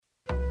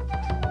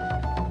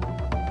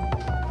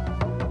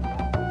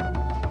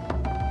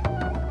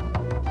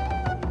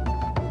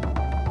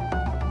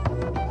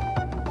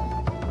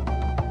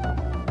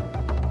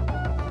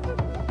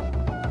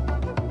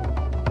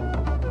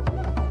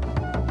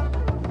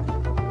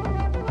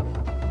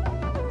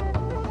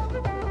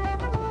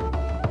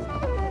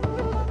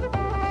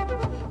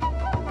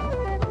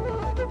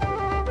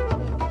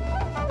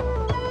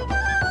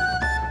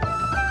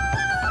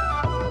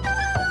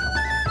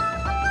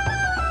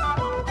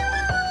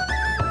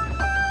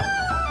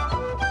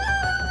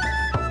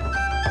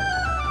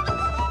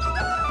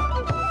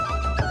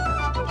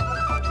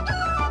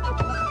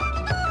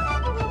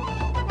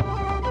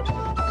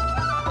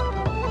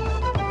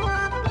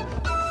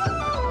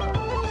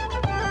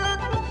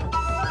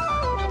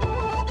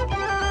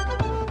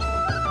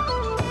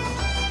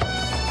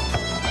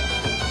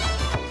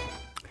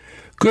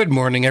Good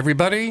morning,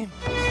 everybody.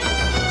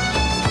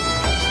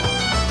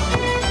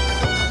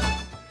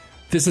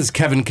 This is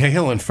Kevin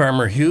Cahill and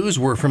Farmer Hughes.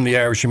 We're from the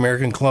Irish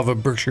American Club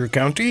of Berkshire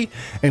County,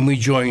 and we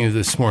join you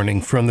this morning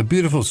from the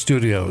beautiful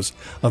studios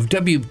of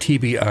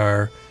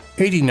WTBR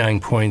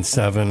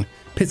 89.7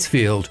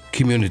 Pittsfield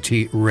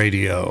Community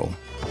Radio.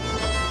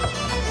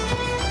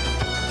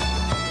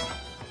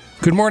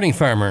 Good morning,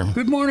 Farmer.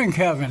 Good morning,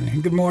 Kevin.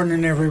 And good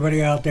morning,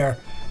 everybody out there.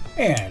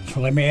 And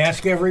let me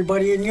ask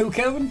everybody and you,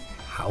 Kevin,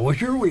 how was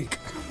your week?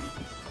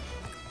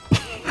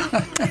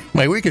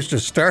 My week is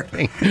just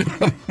starting,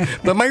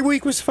 but my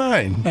week was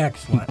fine.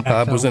 Excellent.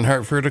 Bob was in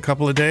Hartford a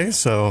couple of days,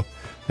 so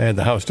I had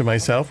the house to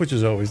myself, which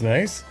is always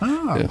nice.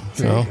 Oh, yeah,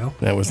 there you go.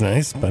 That was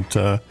nice, but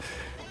it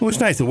was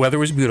nice. The weather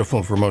was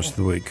beautiful for most of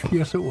the week.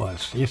 Yes, it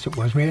was. Yes, it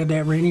was. We had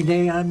that rainy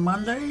day on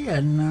Monday,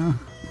 and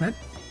that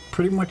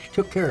pretty much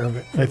took care of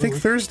it. I think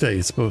Thursday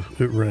it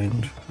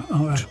rained.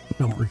 Oh, I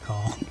don't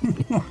recall.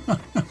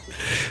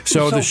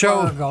 So the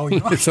show, far ago,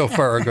 it's so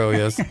far ago,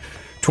 yes.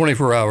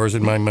 24 hours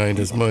in my mind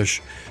is mush.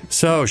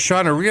 So,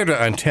 Sean Arrieta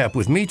on tap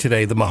with me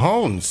today, the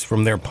Mahones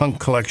from their punk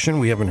collection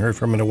we haven't heard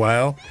from in a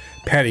while,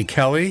 Patty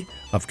Kelly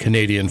of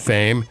Canadian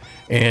fame,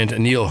 and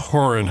Neil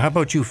Horan. How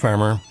about you,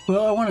 Farmer?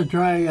 Well, I want to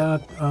try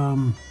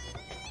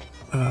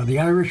the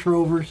Irish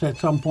Rovers at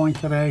some point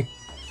today.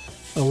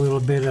 A little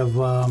bit of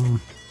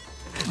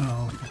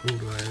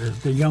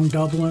the Young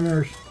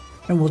Dubliners,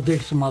 and we'll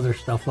dig some other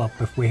stuff up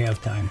if we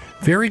have time.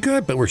 Very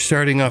good, but we're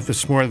starting off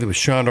this morning with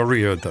Sean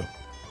Arrieta.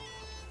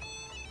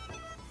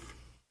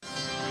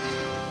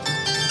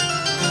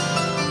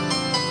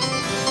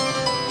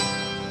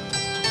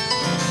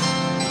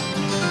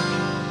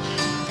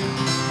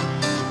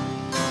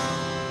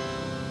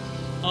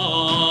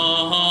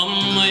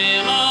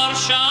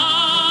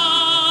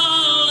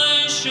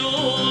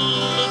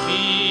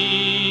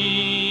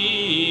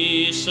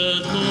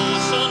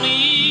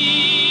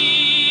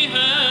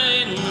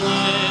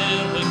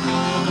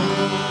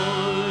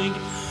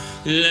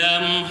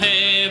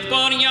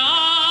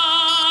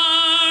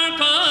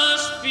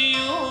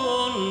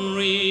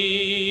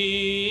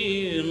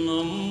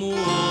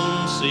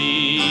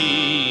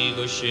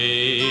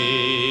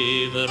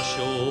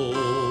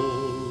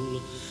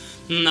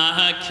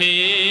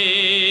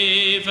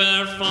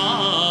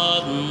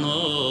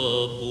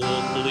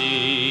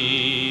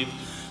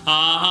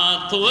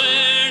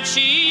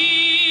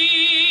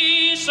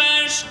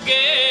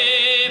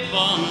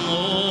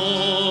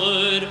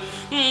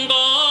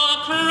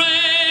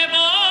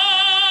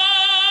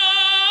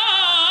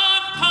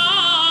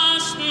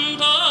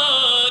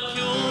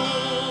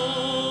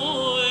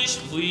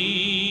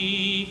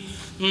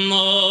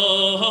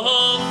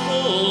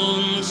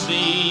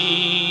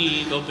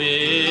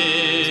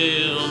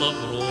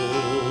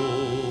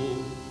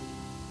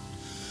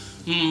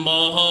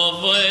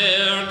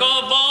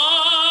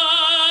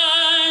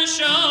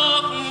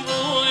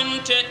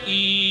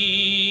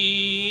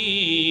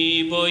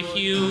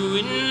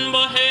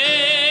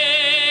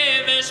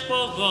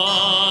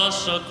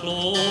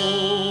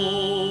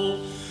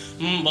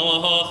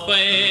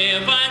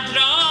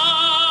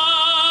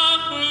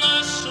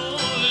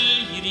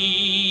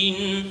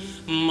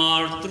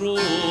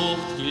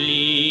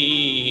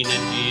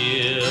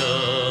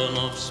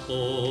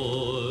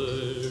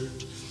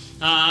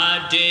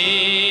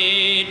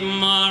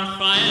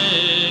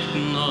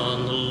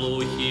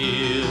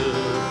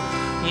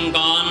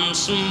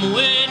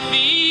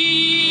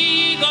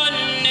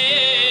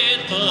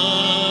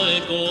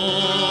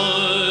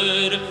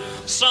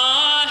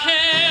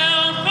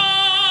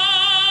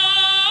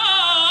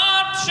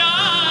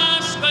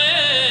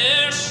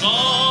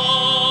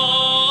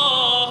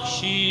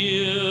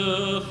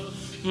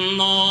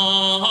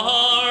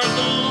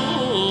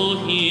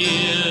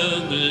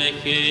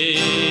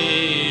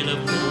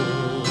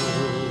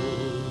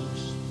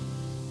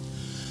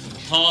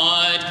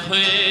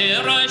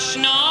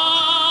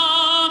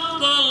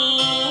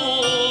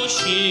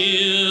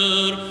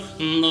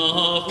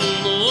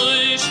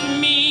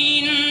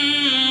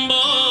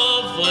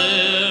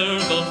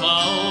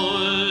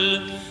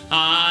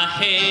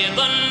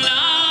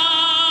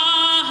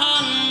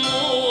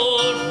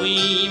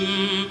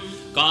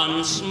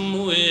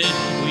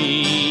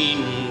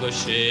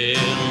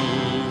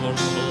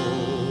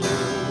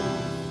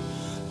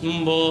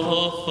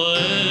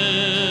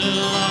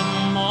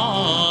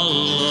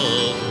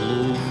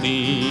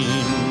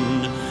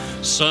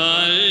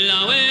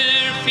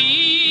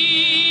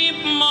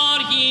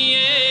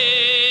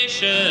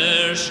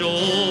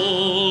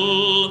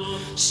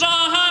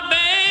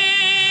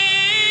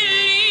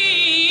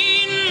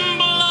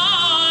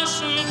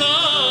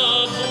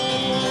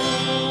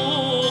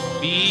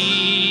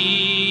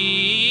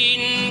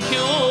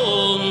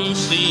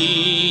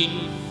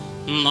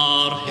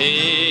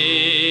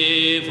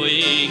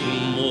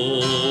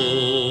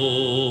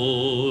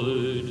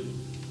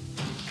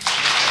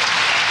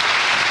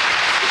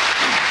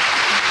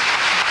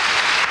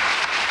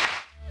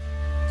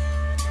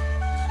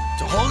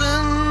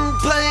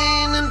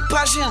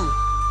 passion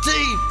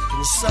deep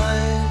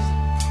inside.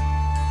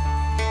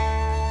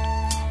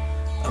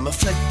 I'm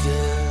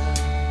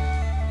afflicted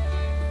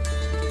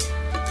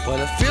But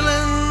the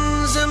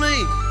feelings in me,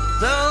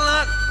 they'll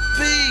not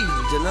be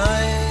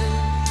denied.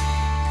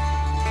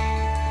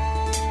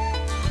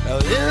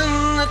 Out in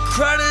the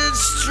crowded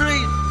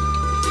street,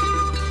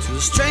 to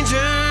the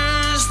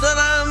strangers that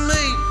I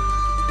meet,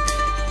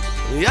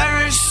 the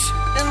Irish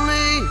in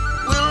me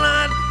will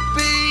not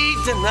be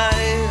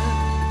denied.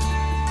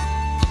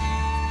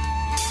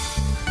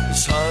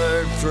 It's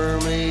hard for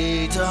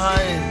me to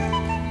hide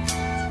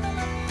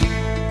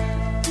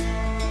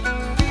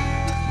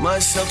my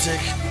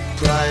Celtic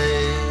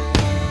pride,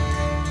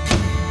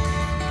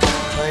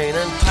 pain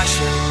and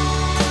passion.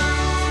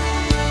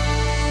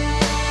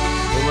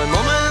 When my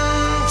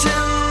moment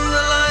in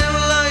the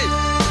limelight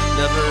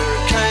never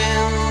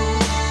came,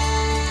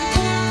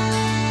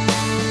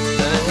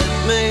 then it hit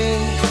me.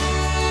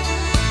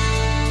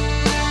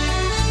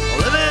 I'll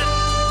live it,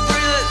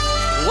 breathe it,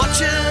 watch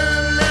it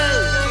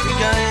every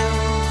game.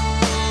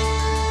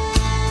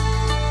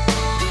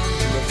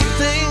 And the few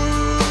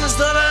things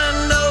that I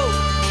know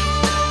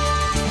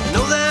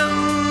them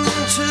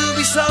to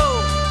be so,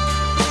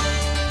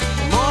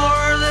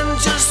 more than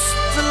just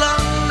a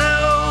long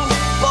now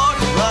boat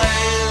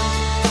ride.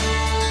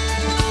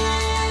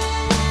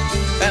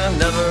 And I've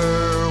never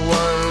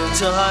wanted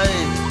to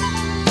hide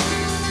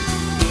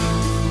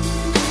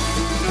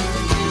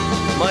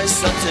my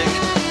Celtic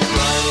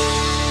pride.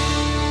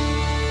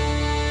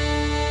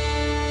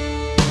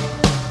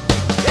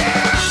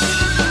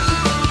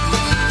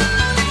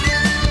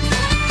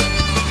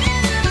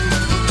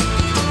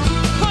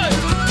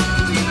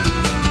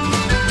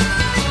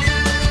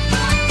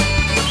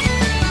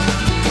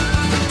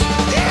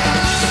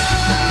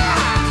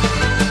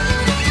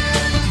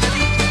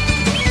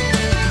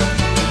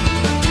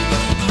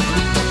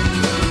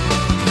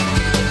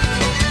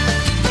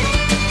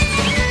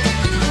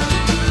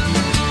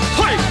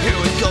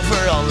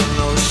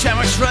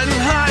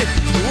 Riding high,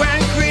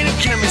 wearing green and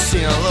can be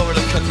seen all over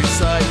the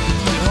countryside.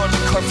 The horns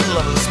of corporate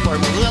love of the sport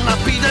will not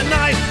be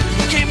denied.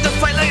 We came to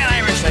fight like an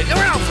Irish knight, and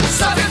we're out for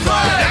Celtic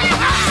pride.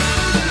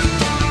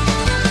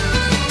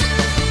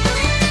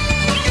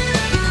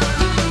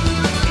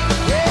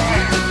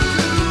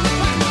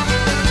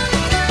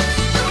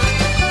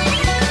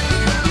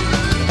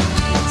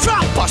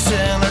 From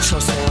Boston or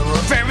Charleston,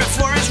 or very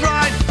before his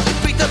ride, he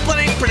beat the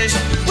bloody British,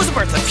 was the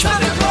birth of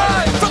Celtic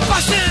pride. From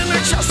Boston or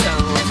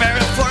Charleston, or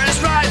very before his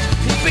ride,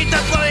 beat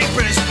the bloody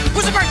British,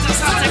 was the birth of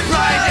Celtic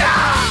pride.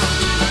 Yeah!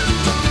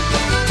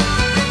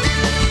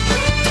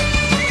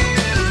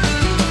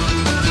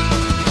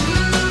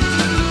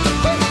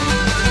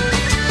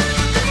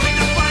 Beat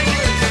the bloody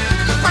British,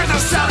 birth of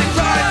Celtic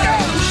pride.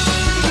 Yeah!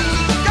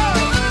 Go!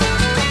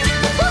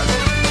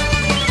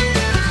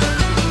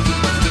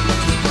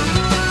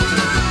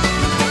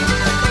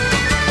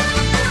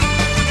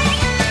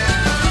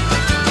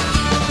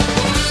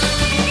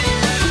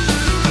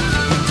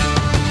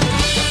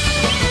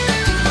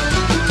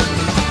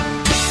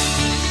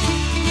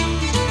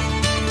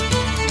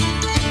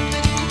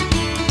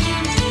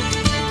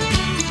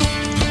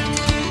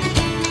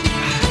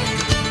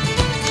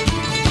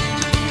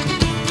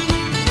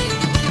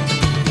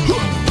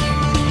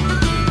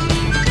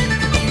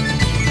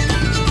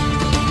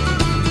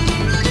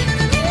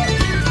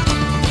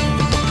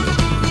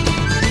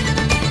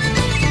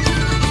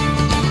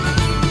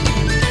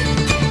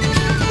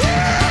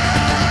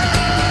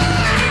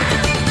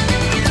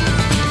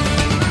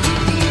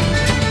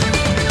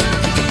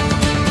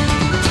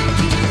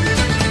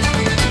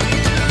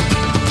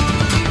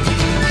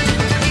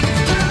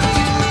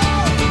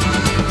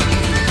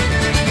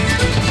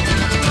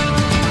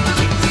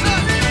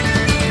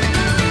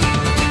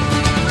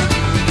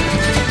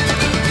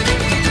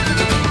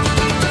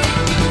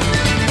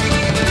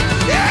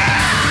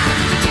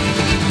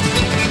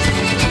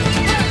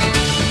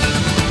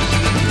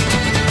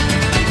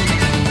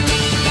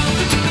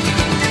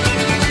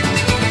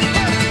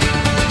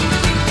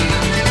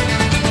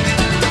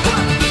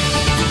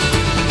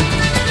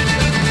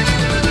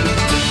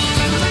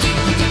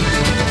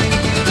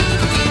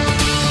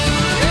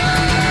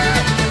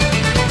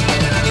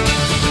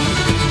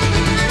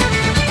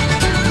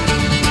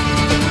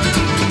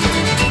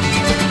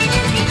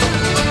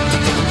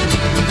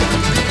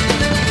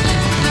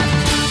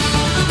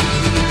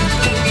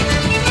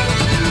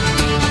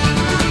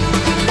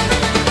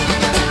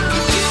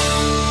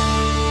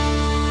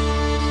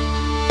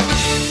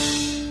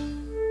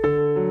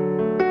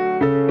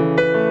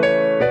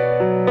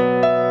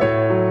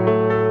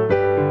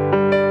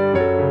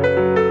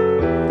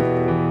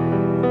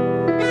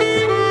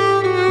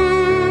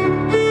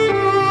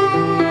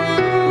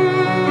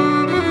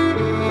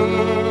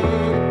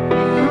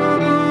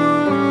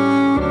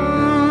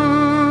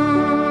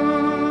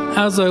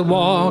 As I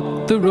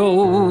walk the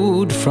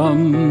road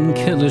from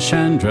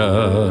Killashandra,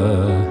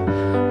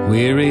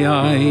 weary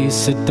I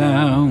sit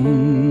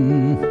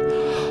down.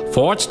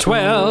 For it's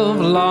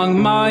 12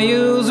 long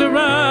miles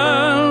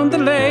around the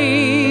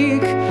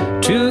lake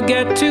to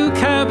get to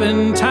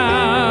Cavan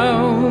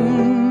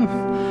Town.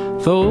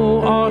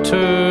 Though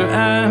Otter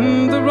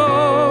and the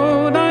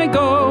road I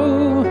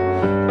go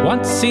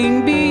once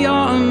seen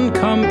beyond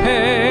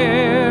compare,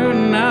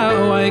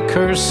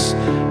 curse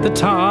the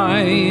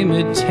time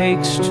it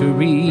takes to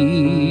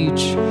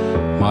reach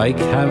my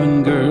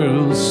cabin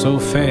girl so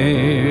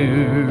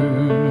fair.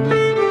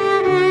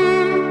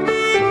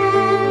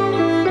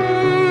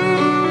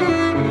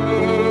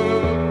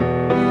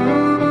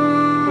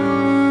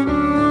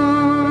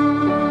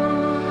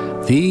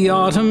 The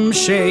autumn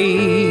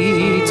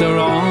shades are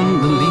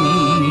on the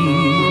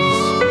leaves,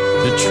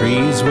 the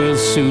trees will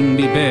soon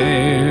be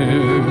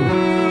bare.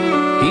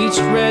 Each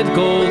red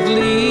gold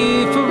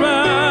leaf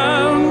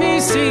around me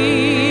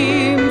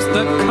seems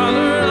the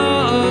color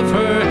of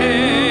her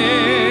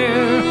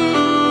hair.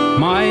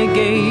 My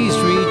gaze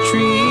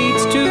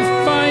retreats to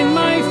find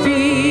my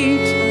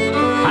feet,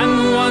 and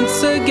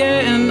once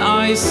again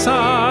I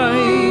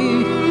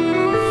sigh,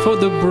 for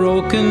the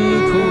broken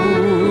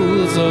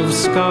pools of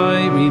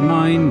sky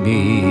remind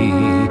me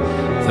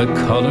the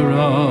color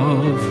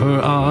of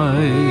her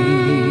eyes.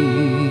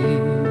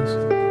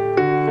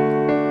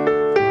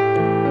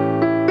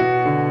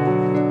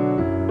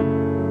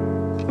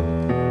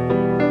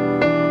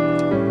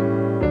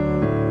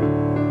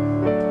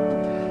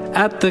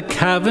 At the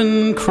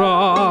Cavan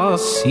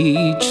Cross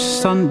each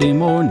Sunday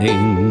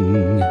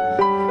morning,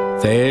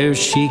 there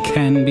she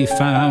can be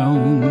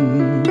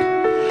found,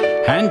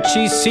 and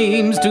she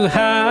seems to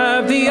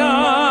have the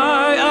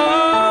eye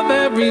of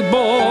every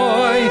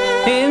boy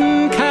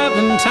in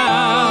Cavan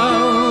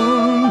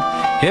Town.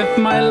 If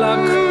my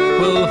luck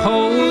will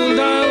hold,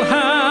 I'll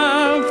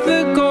have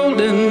the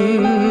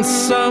golden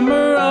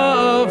summer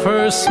of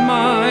her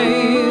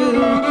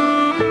smile,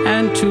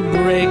 and to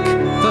break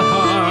the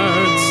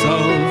hearts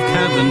of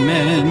Cavan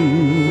men,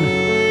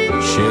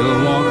 she'll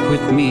walk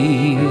with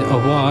me a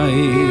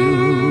while.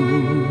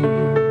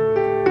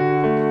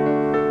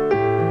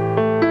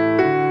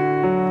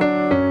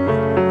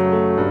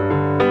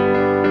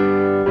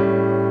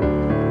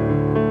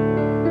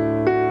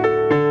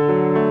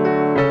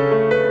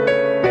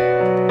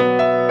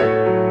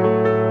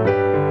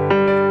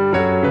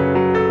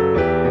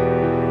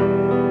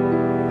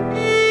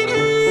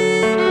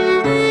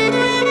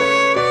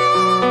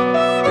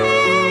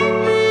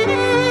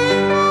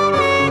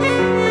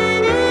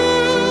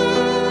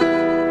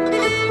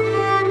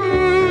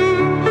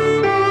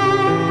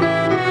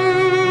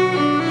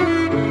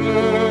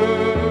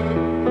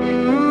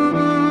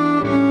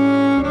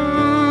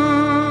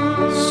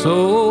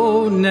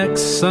 So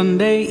next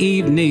Sunday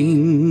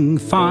evening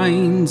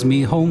finds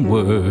me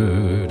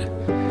homeward,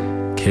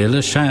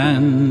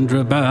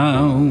 Killashandra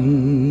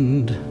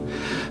bound,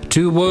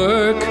 to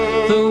work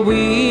the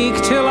week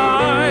till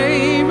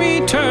I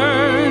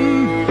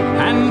return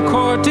and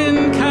court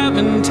in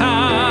Cavan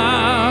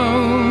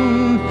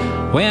Town.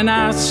 When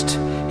asked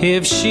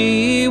if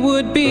she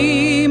would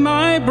be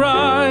my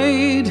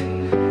bride,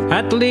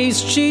 at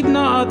least she'd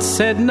not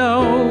said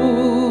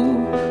no.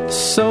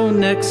 So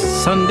next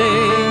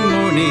Sunday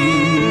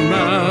morning,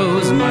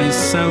 rouse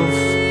myself,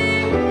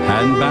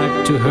 and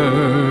back to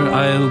her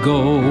I'll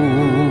go.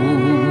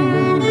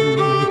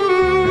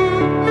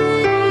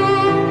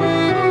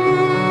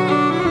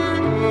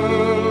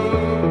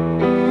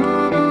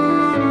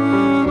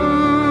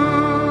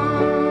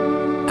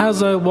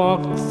 As I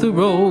walk the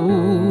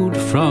road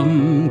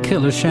from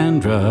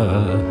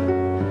Killashandra,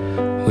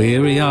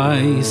 weary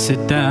I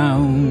sit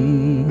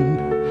down,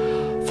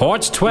 for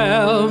it's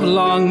 12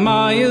 long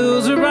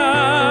miles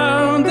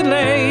around the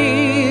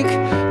lake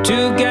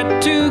to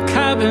get to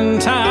Cavan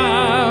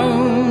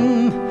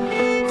Town.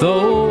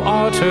 Though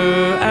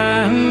Otter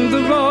and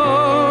the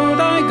road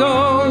I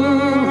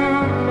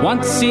go,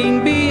 once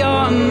seen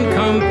beyond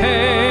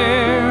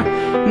compare,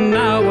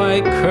 now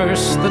I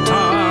curse the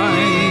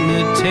time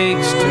it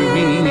takes to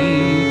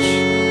reach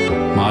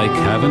my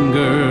Cavan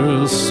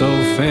girl so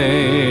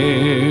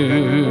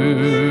fair.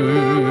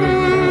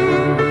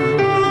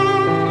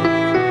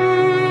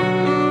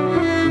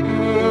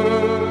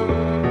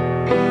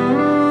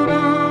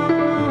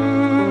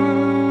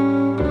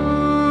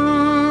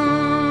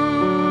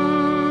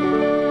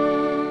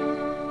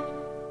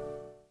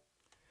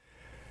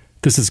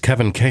 This is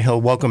Kevin Cahill.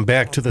 Welcome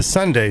back to the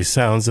Sunday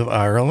Sounds of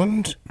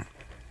Ireland.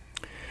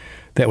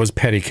 That was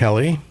Paddy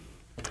Kelly.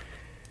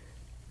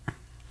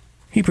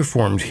 He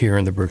performed here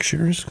in the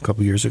Berkshires a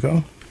couple years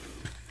ago.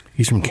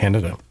 He's from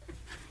Canada.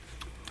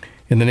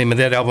 And the name of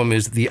that album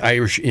is The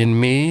Irish in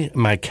Me,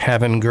 My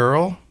Cavan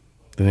Girl,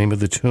 the name of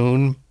the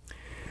tune.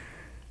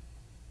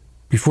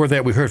 Before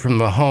that, we heard from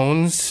the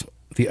Mahones,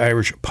 The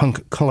Irish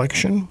Punk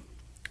Collection.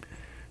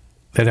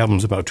 That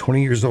album's about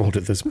 20 years old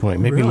at this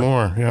point, maybe Really?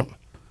 more. Yep.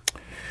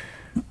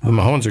 The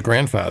Mahones are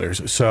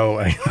grandfathers, so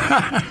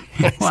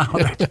Wow,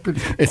 that's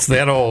pretty, it's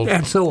that old.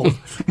 that's old.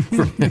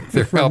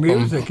 Their For album,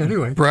 music,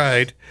 anyway.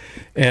 Right.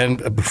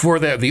 And before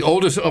that, the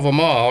oldest of them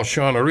all,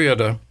 Sean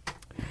Ariada,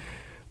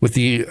 with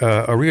the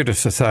Ariada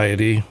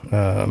Society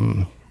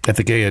at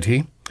the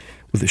Gaiety,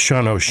 with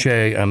Sean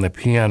O'Shea on the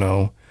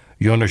piano.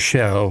 Yona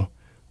Shell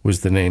was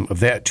the name of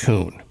that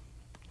tune.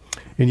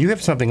 And you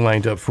have something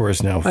lined up for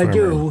us now, I Farmer.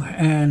 do,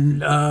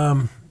 and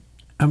I'm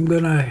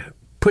going to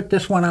put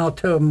this one out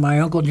to my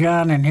Uncle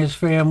John and his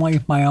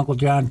family. My Uncle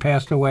John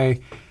passed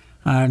away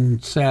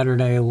on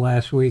Saturday of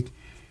last week.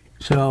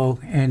 So,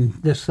 and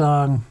this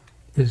song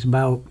is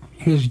about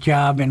his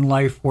job in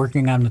life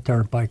working on the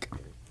turnpike.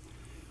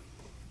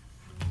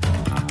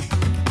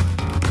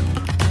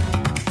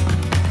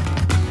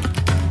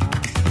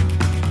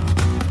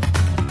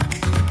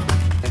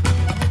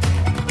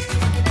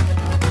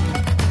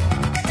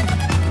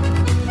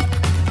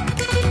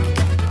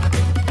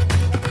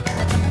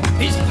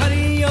 He's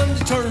Paddy on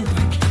the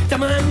turnpike, the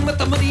man with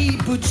the muddy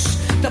boots,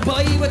 the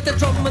boy with the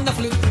drum and the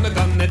flute and the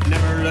gun that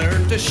never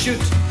learned to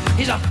shoot.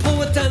 He's a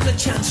poet and a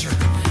chancer,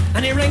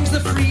 and he rings the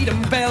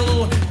freedom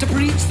bell to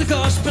preach the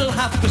gospel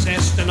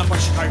half-possessed in a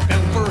pushcart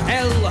bound for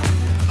hell.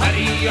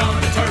 Paddy on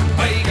the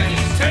turnpike and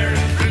he's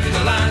tearing through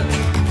the land,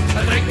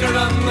 a drink of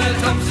rum and a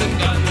Thompson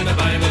gun and a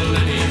Bible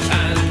in his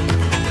hand.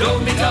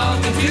 Don't be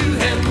talking to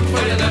him,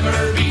 for you'll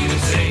never be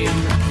the same.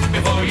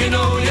 Before you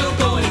know you'll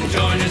go and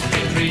join his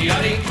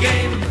patriotic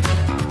game.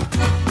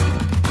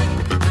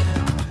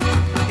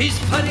 He's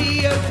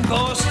Paddy out in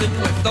Boston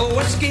with the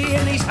whiskey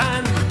in his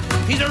hand.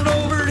 He's a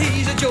rover,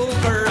 he's a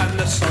joker, and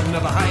the son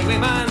of a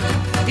highwayman.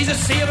 He's a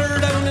sailor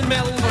down in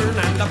Melbourne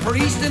and a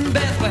priest in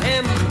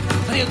Bethlehem.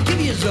 And he'll give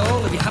you his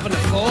all if you happen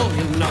to fall,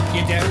 he'll knock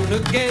you down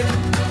again.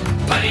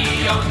 Paddy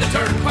on the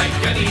turnpike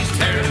and he's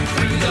tearing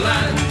through the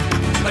land,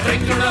 a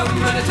drink of rum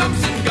and a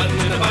Thompson gun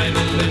and a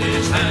Bible in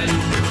his hand.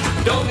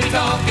 Don't be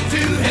talking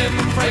to him,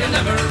 for you'll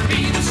never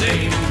be the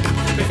same.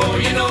 Before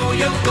you know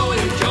you'll go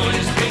and join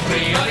his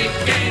patriotic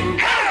game.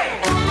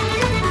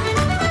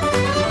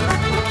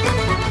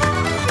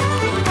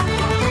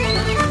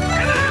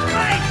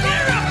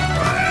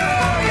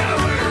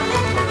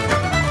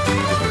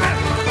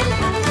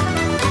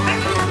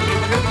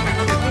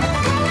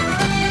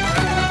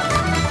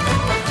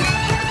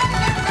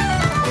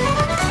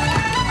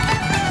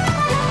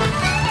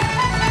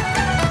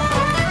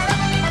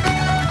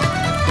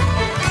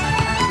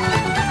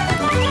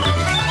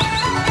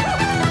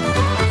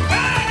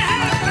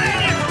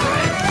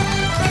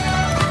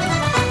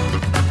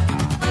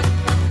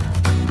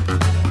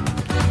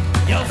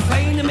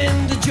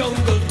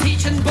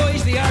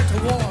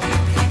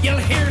 You'll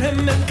hear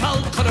him in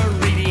Calcutta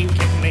reading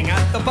Kipling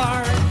at the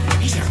bar.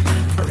 He's your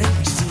man for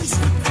every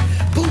season,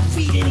 both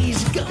feet in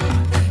his gum.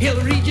 He'll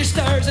read your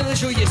stars and he'll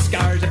show you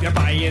scars if you're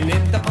buying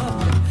in the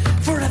pub.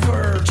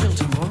 Forever till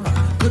tomorrow,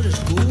 good as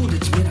gold,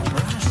 it's made of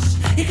brass.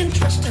 You can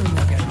trust him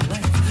with your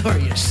life or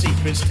your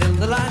secrets till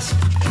the last.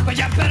 But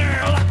you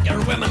better lock your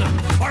women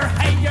up or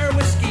hide your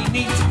whiskey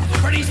neat,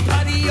 for he's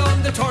Paddy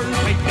on the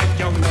turnpike that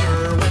you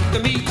never went to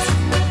meet.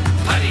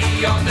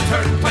 Paddy on the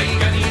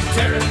turnpike and he's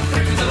tearing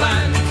through the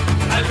land,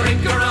 a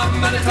drink of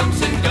rum and a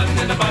Thompson gun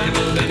and a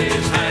Bible in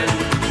his hand.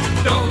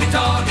 Don't be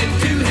talking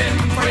to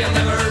him, for you'll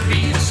never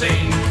be the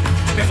same.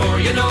 Before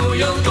you know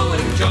you'll go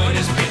and join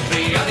his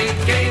patriotic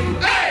game.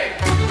 Hey!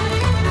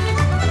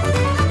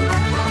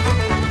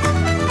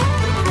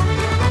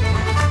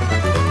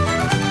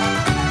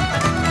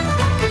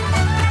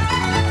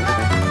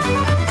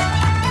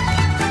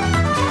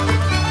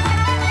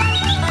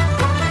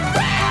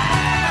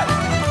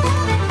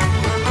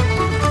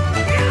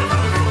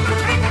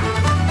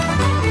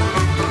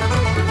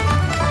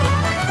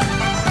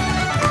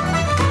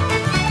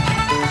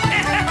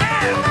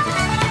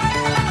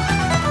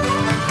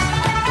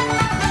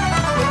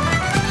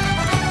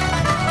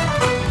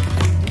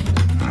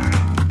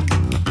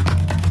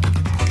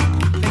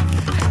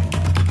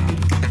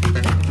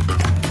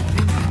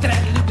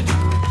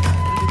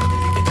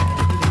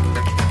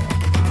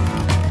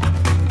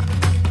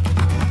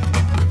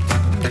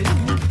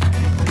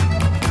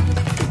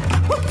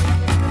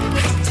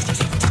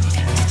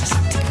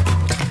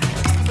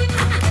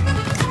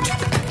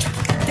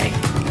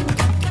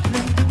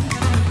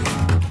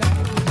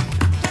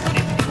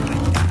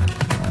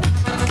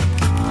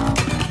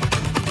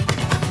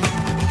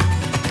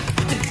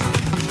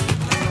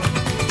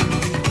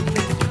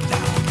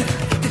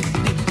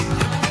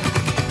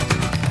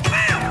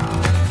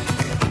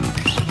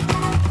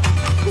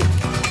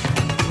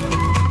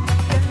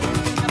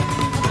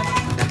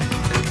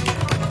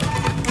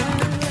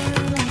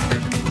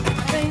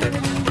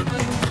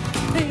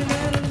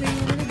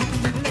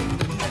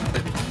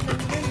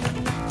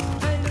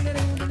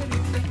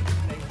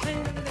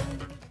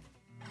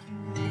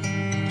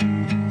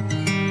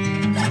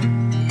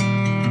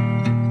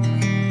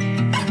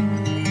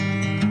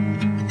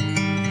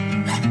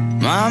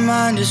 My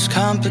mind is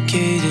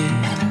complicated,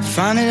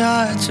 find it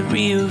hard to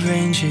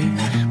rearrange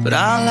it, but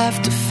I'll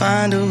have to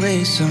find a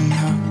way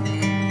somehow.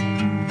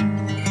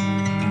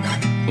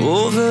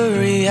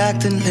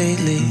 Overreacting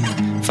lately,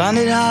 find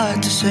it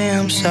hard to say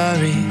I'm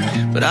sorry,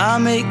 but I'll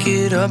make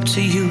it up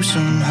to you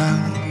somehow.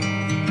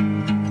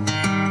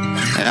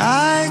 And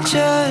I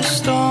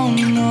just don't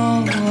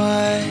know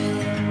why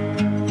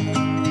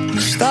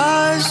the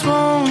stars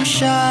won't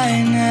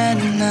shine at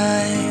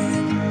night.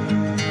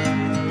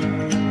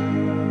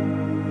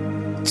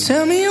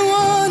 Tell me you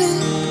want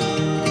it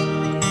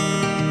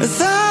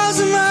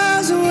 1,000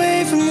 miles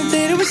away from the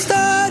day that we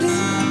started,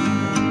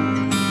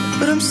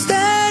 but I'm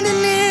standing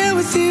here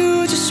with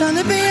you, just trying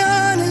to be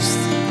honest.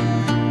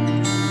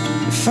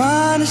 If If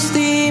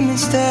honesty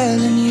means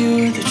telling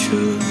you the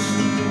truth,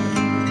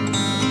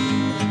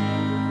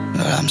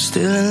 but I'm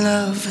still in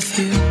love with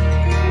you.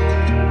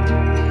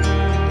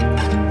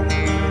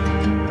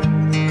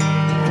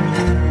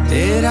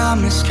 Did I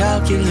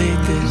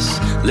miscalculate this?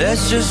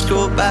 Let's just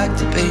go back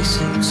to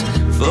basics.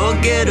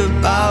 Forget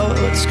about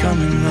what's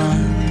coming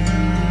on.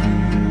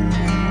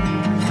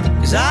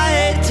 'Cause I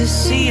hate to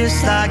see us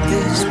like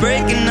this,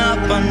 breaking up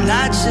on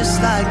nights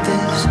just like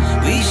this.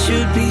 We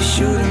should be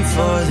shooting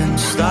for them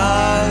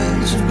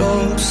stars of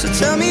gold. So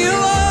tell me you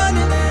want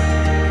it,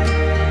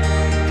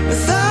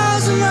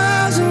 1,000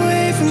 miles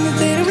away from the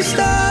day that we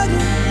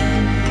started.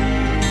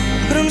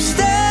 But I'm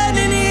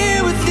standing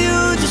here with you,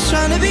 just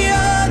trying to be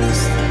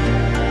honest.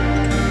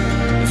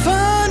 If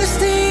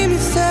honesty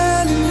means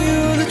telling you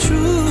the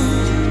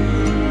truth,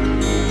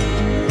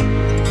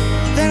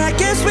 then I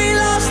guess we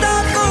lost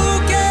our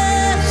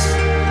focus,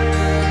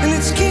 and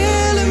it's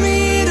killing me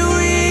that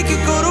we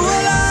could go to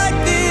war like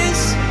this.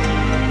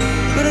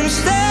 But I'm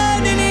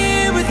standing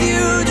here with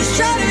you, just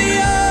trying to be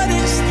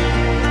honest.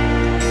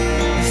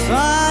 If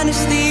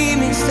honesty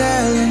means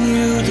telling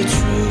you the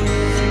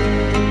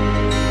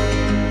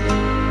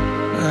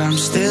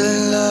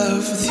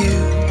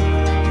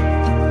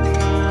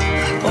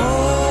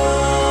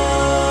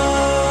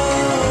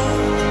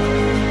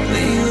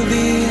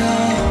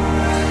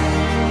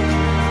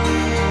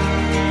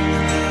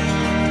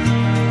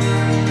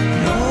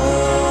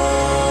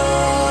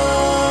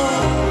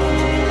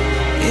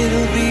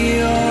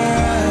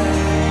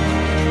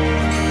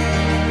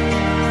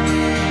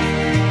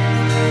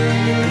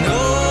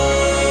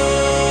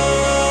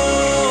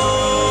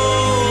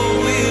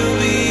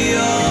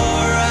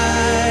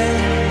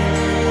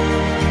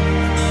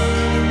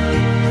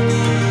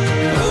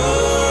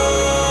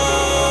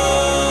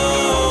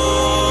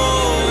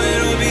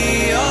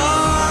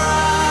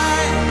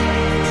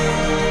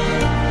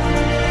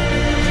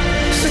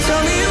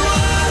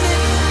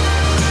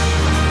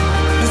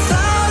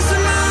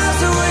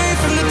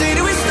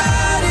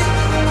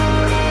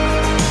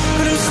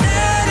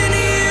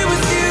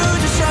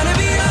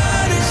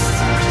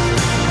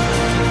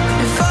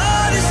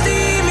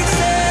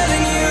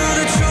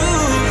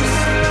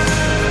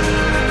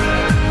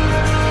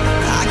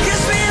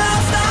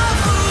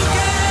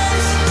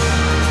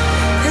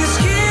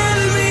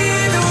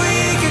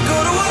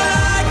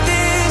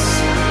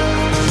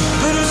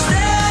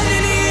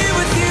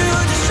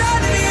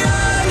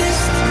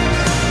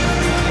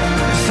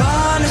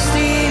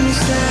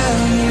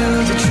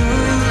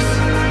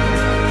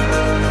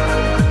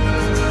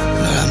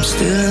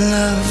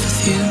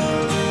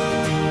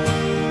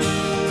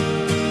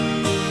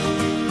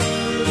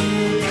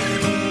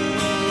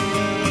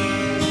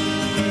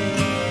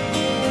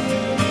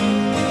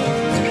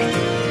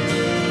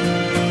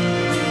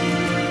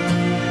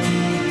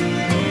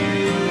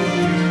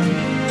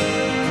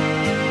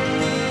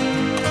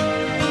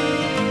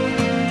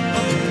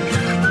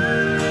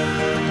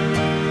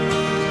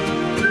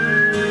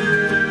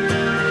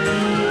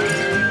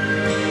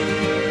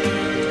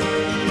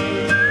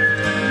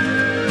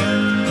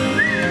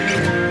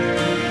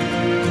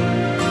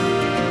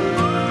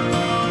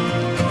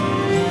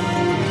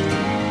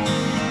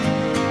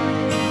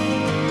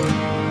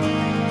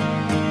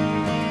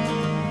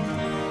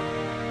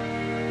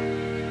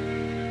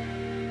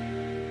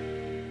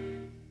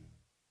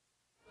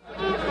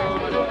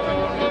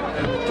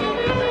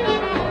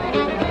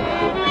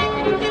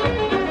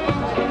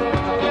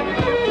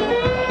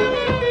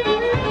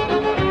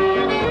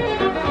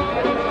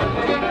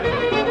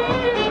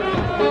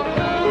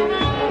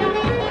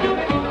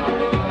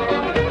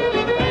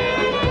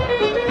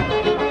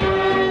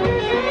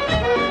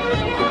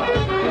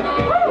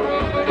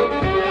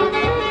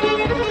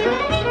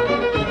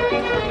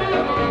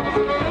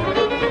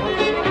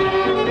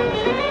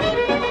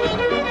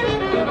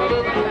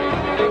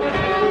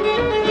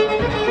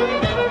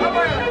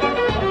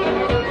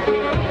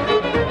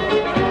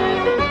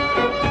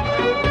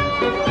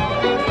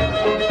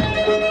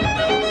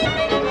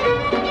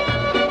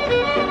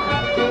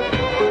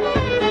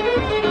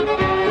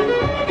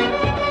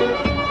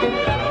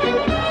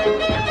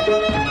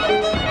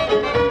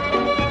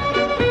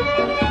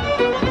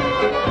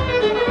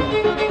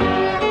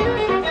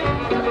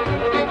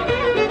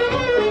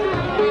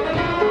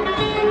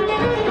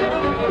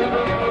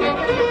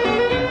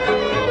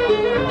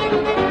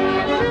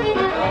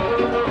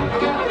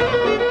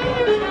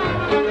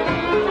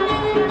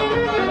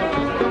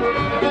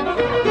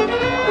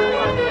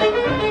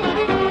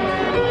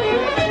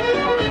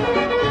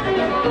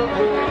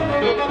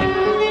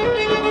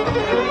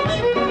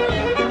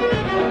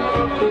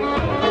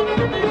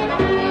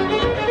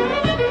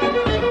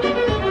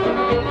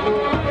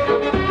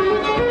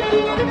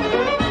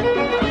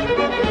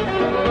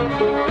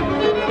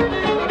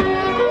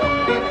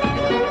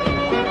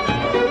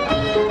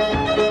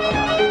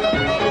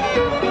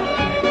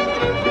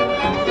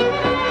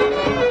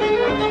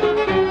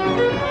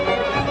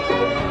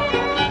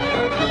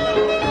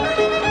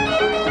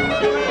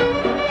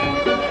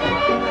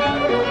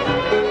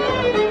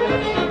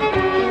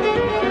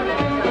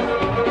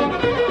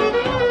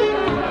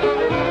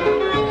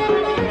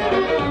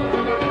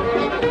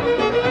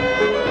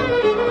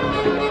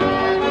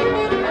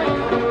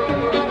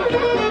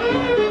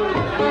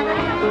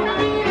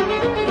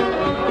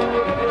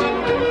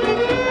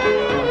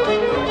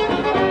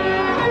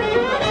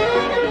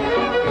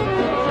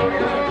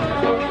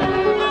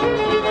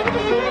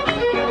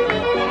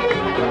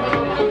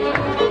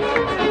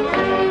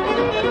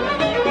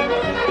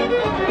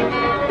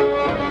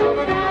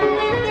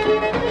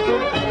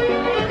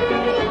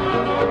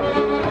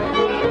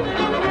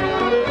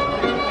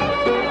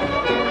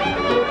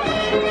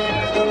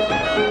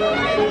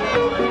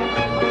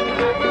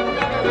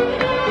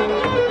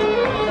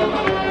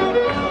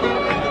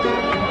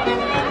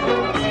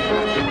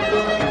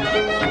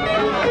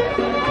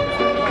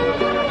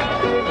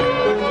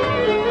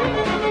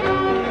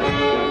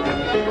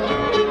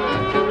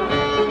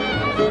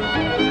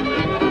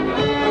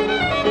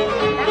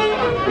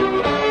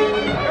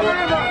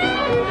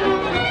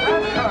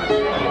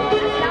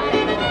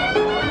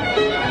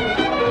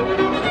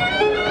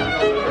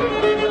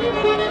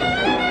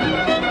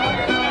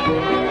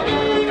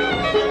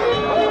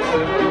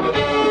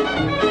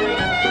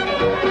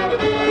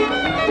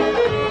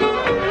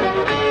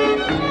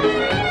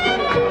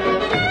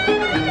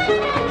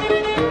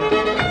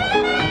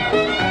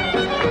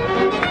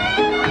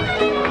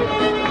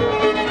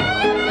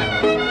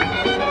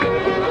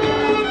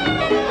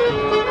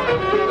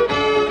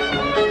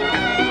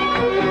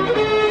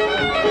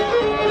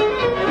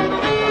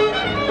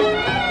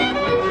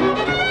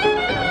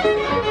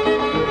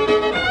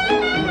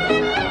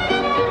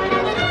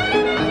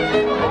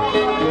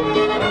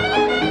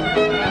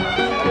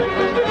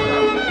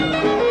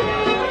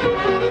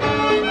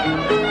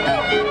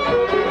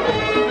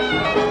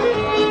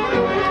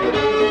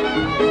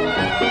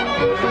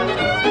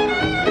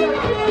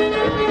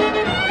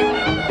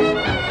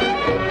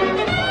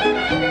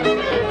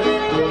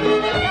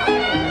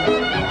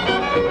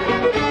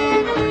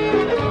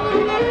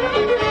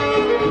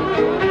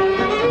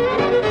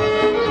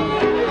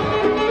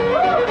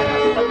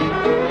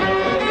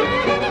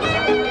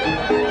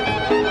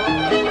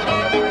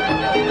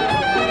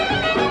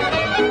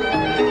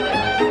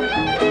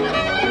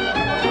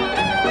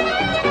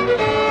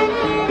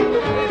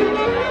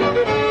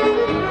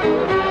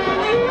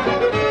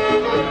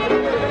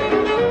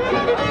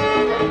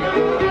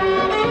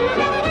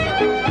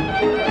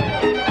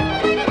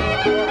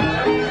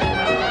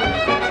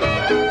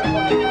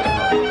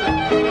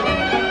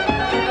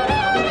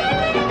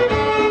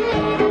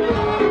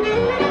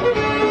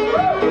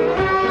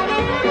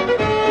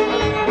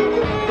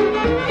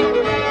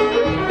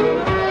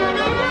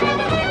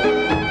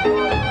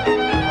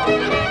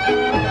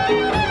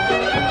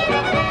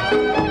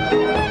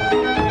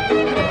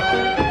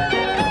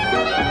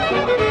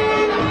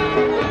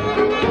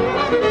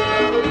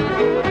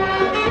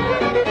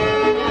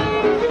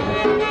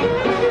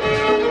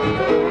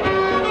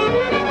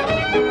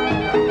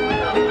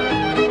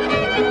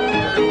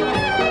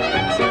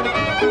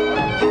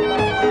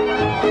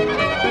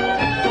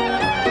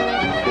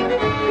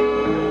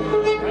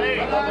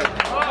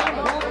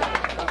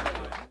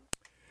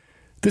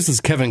This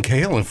is Kevin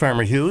Cahill and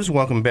Farmer Hughes.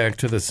 Welcome back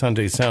to the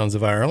Sunday Sounds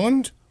of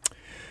Ireland.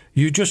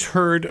 You just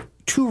heard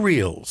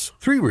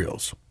three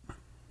reels.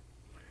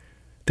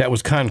 That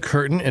was Con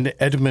Curtin and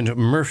Edmund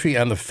Murphy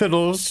on the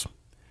fiddles.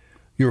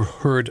 You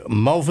heard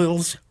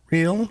Mulville's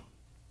reel,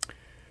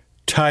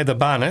 Tie the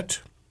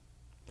Bonnet,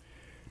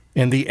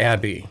 and the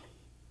Abbey.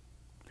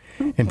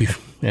 Tie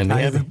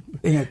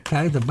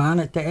the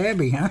bonnet to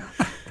Abbey, huh?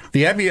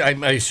 The Abbey,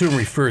 I assume,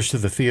 refers to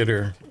the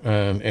theater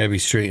on Abbey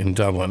Street in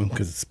Dublin,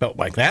 because it's spelt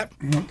like that.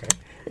 Okay.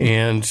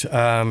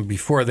 And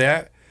before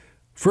that,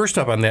 first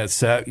up on that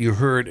set, you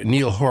heard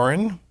Neil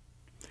Horan,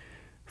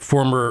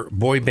 former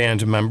boy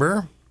band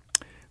member,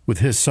 with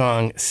his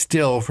song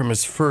Still from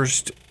his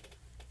first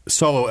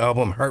solo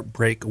album,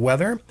 Heartbreak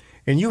Weather.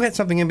 And you had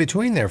something in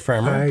between there,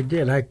 Farmer. I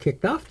did. I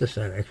kicked off the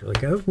set, actually,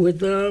 Kev,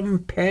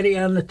 with Paddy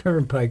on the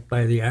Turnpike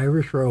by the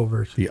Irish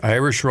Rovers. The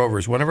Irish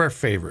Rovers, one of our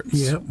favorites.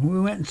 Yeah,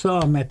 we went and saw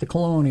them at the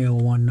Colonial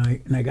one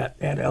night, and I got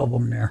that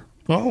album there.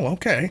 Oh,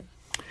 okay.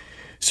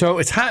 So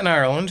it's hot in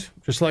Ireland,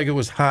 just like it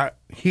was hot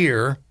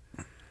here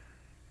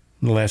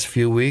in the last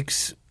few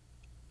weeks.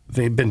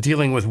 They've been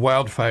dealing with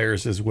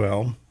wildfires as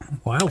well.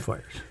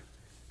 Wildfires.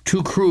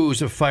 2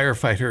 crews of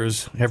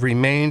firefighters have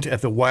remained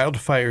at the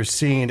wildfire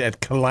scene at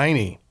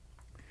Killiney,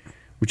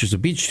 which is a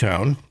beach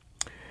town.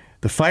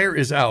 The fire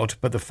is out,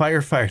 but the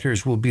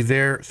firefighters will be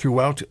there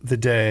throughout the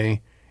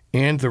day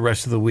and the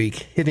rest of the week,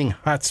 hitting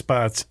hot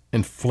spots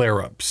and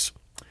flare-ups.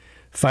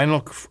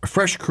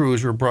 Fresh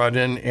crews were brought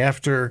in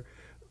after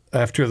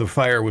the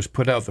fire was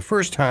put out the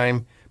first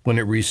time, when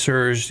it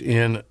resurged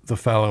in the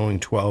following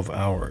 12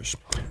 hours.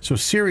 So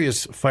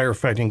serious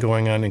firefighting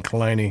going on in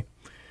Killiney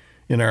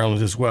in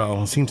Ireland as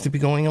well. It seems to be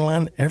going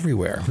on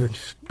everywhere.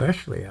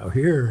 Especially out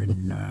here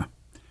in,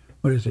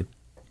 what is it,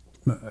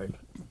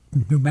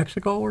 New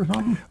Mexico or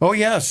something? Oh,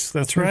 yes,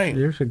 that's right.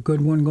 There's a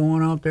good one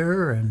going out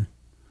there, and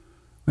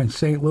when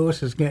St.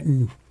 Louis is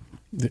getting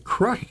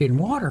crushed in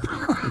water.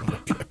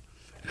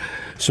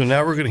 So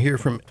now we're going to hear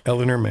from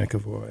Eleanor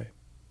McAvoy.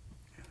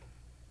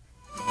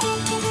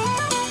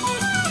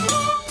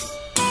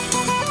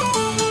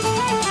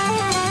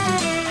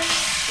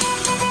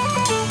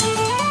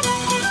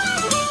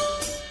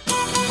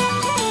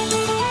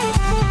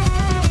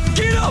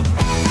 Get up!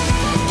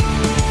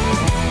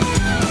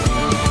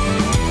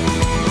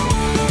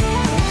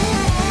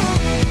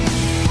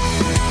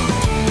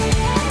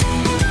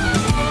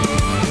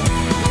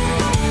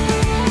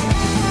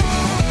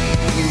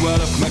 Well,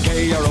 if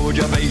McKay or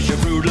Oja Bay, you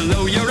brutal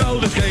low, your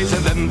oldest case,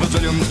 and then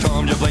Brazilian storm.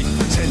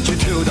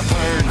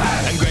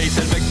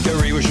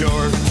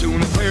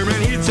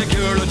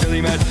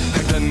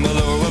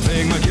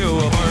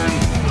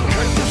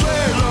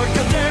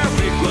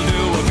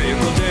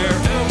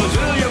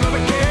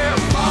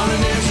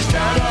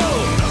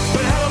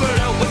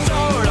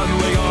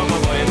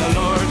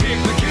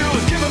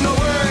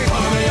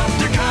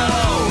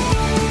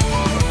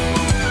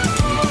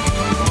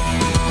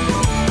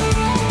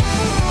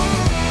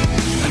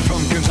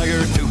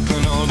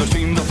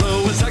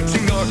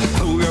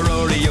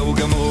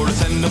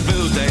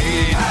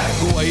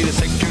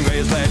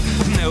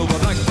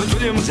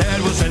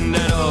 said we'll send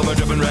it over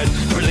dripping red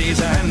for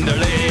Lisa and their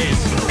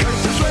lace.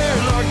 Curses swear,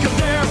 Lord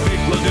Kildare,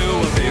 Vic will do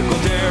a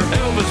vehicle dare.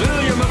 Elvis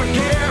William ever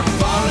care,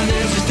 falling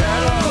is his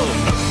tallow.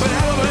 Up and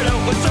helmet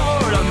out with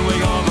sword, on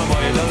wing of a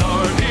by the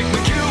Lord. Vic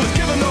McHugh was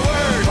given the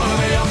word, follow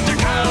me up to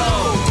Callow.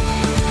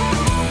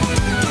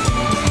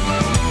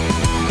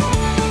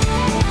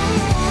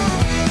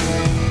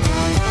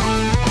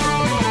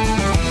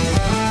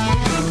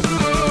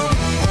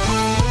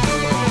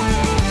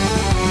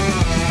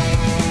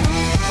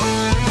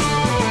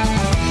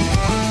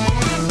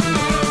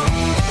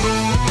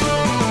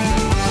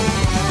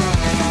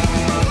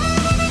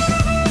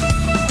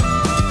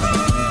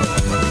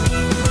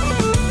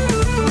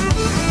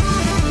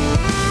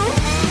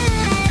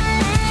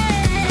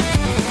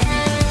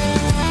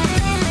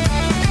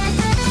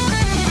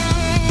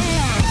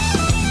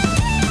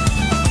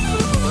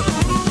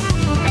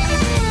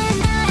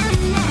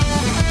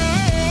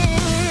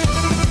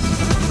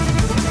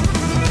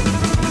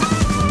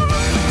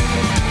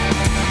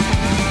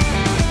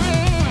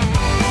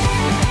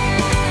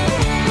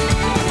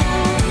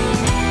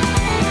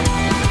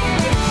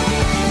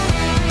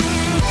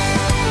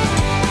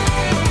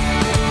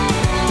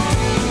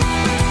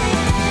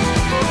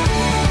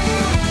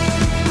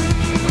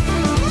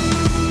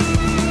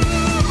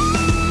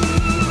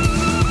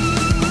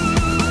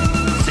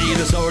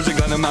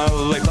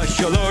 Like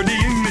flesh, O Lord, the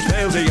English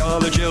pales, all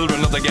the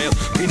children of the Gale,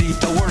 beneath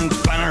the warrant's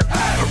banner,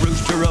 a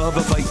rooster of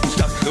a fighting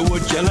stock.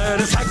 Would you let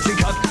a Saxon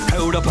cock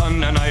out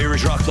upon an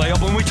Irish rock, fly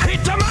up and we'd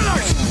hate the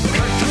manners?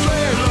 Curses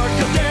swear, Lord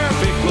Kildare,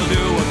 Vic will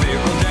do a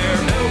vehicle dare.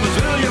 Elvis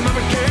William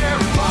ever care,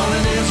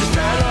 falling is his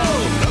tallow.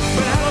 Up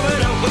and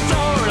helmet out with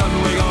sword, on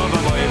wing of a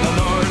by the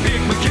Lord.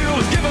 Vic McHugh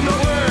was given the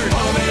word,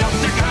 follow me up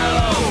to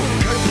Callow.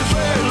 Curses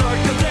swear, Lord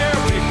Kildare,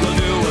 Vic will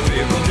do a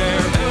vehicle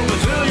dare.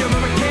 Elvis William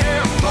ever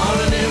care,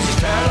 falling is his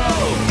tallow.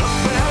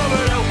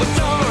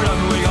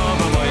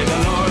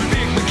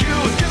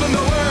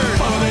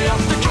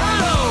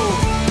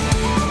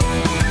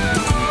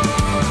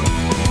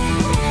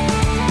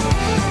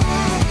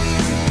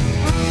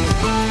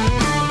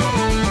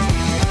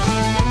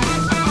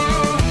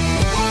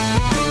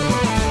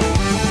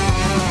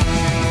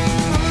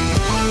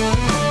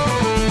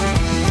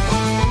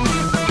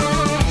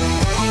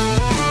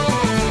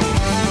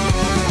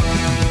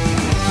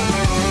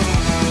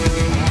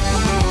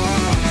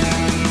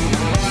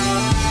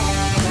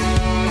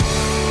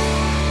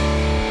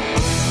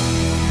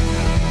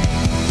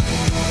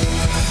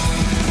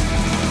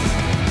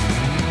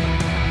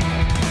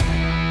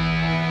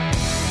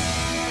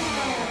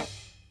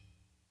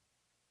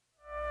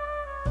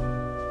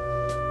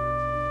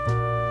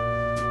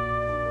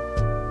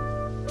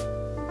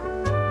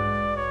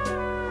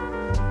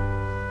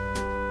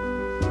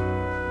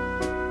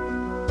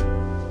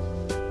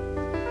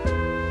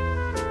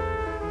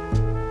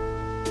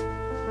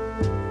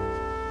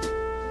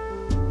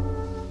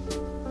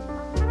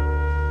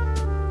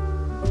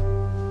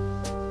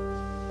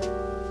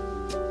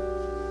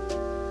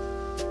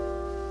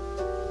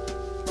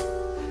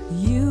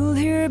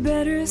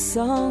 Better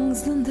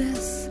songs than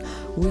this,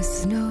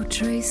 with no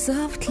trace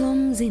of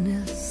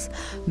clumsiness,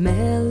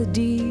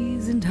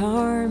 melodies and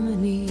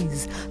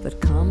harmonies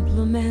that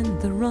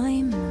complement the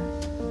rhyme.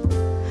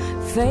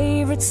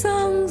 Favorite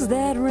songs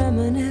that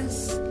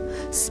reminisce,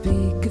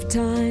 speak of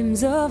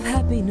times of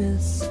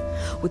happiness,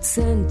 with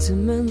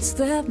sentiments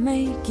that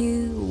make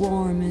you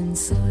warm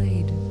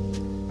inside.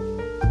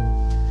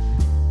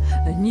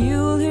 And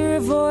you'll hear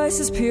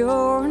voices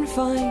pure and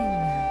fine,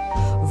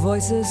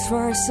 voices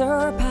far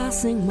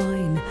surpassing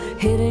mine,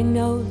 hitting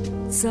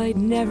notes I'd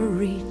never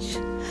reach,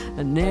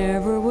 and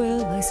never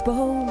will, I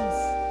suppose,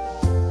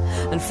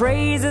 and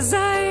phrases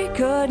I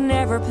could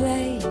never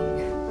play.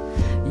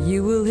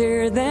 You will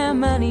hear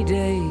them any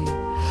day,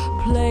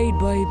 played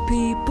by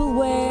people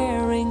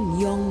wearing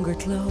younger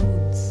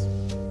clothes.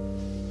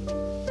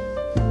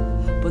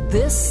 But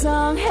this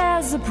song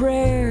has a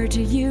prayer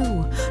to you,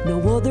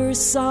 no other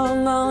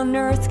song on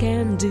earth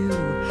can do.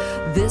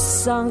 This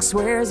song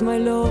swears my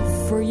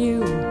love for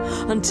you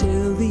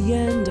until the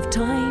end of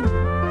time.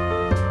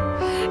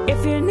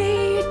 If you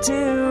need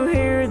to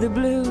hear the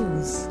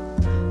blues,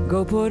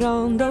 go put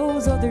on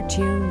those other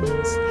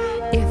tunes.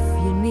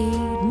 If you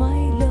need my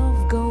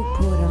love, go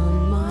put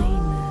on mine.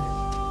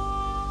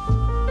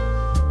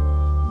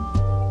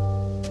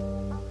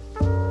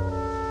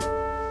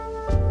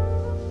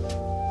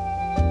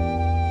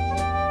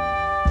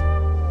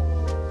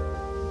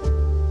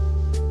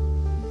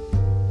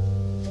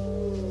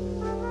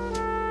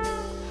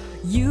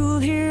 You'll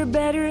hear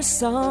better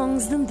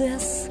songs than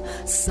this,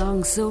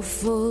 songs so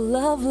full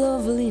of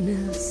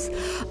loveliness.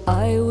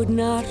 I would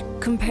not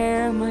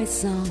compare my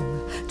song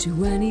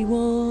to any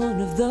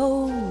one of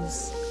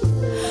those.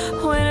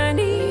 When I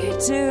need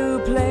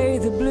to play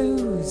the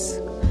blues,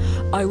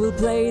 I will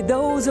play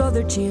those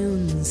other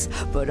tunes,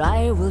 but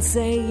I will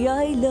say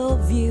I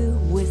love you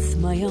with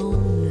my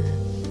own.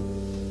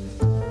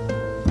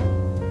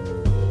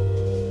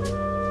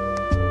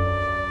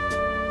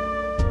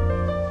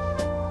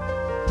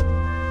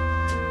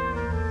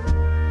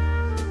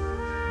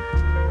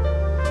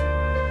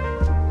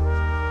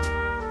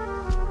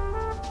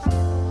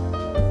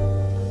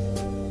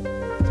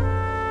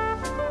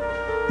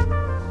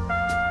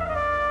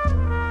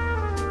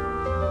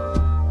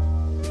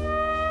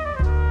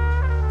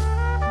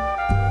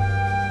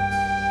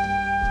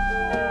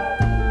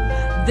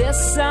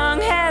 This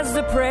song has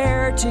a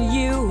prayer to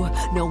you,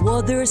 no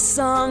other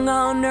song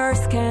on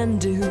earth can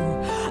do.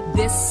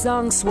 This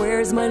song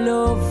swears my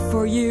love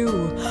for you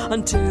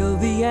until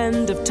the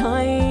end of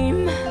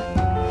time.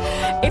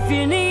 If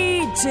you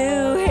need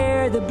to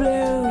hear the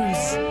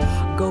blues,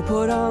 go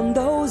put on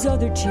those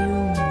other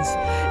tunes.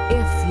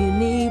 If you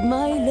need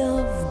my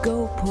love,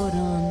 go put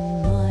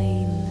on mine.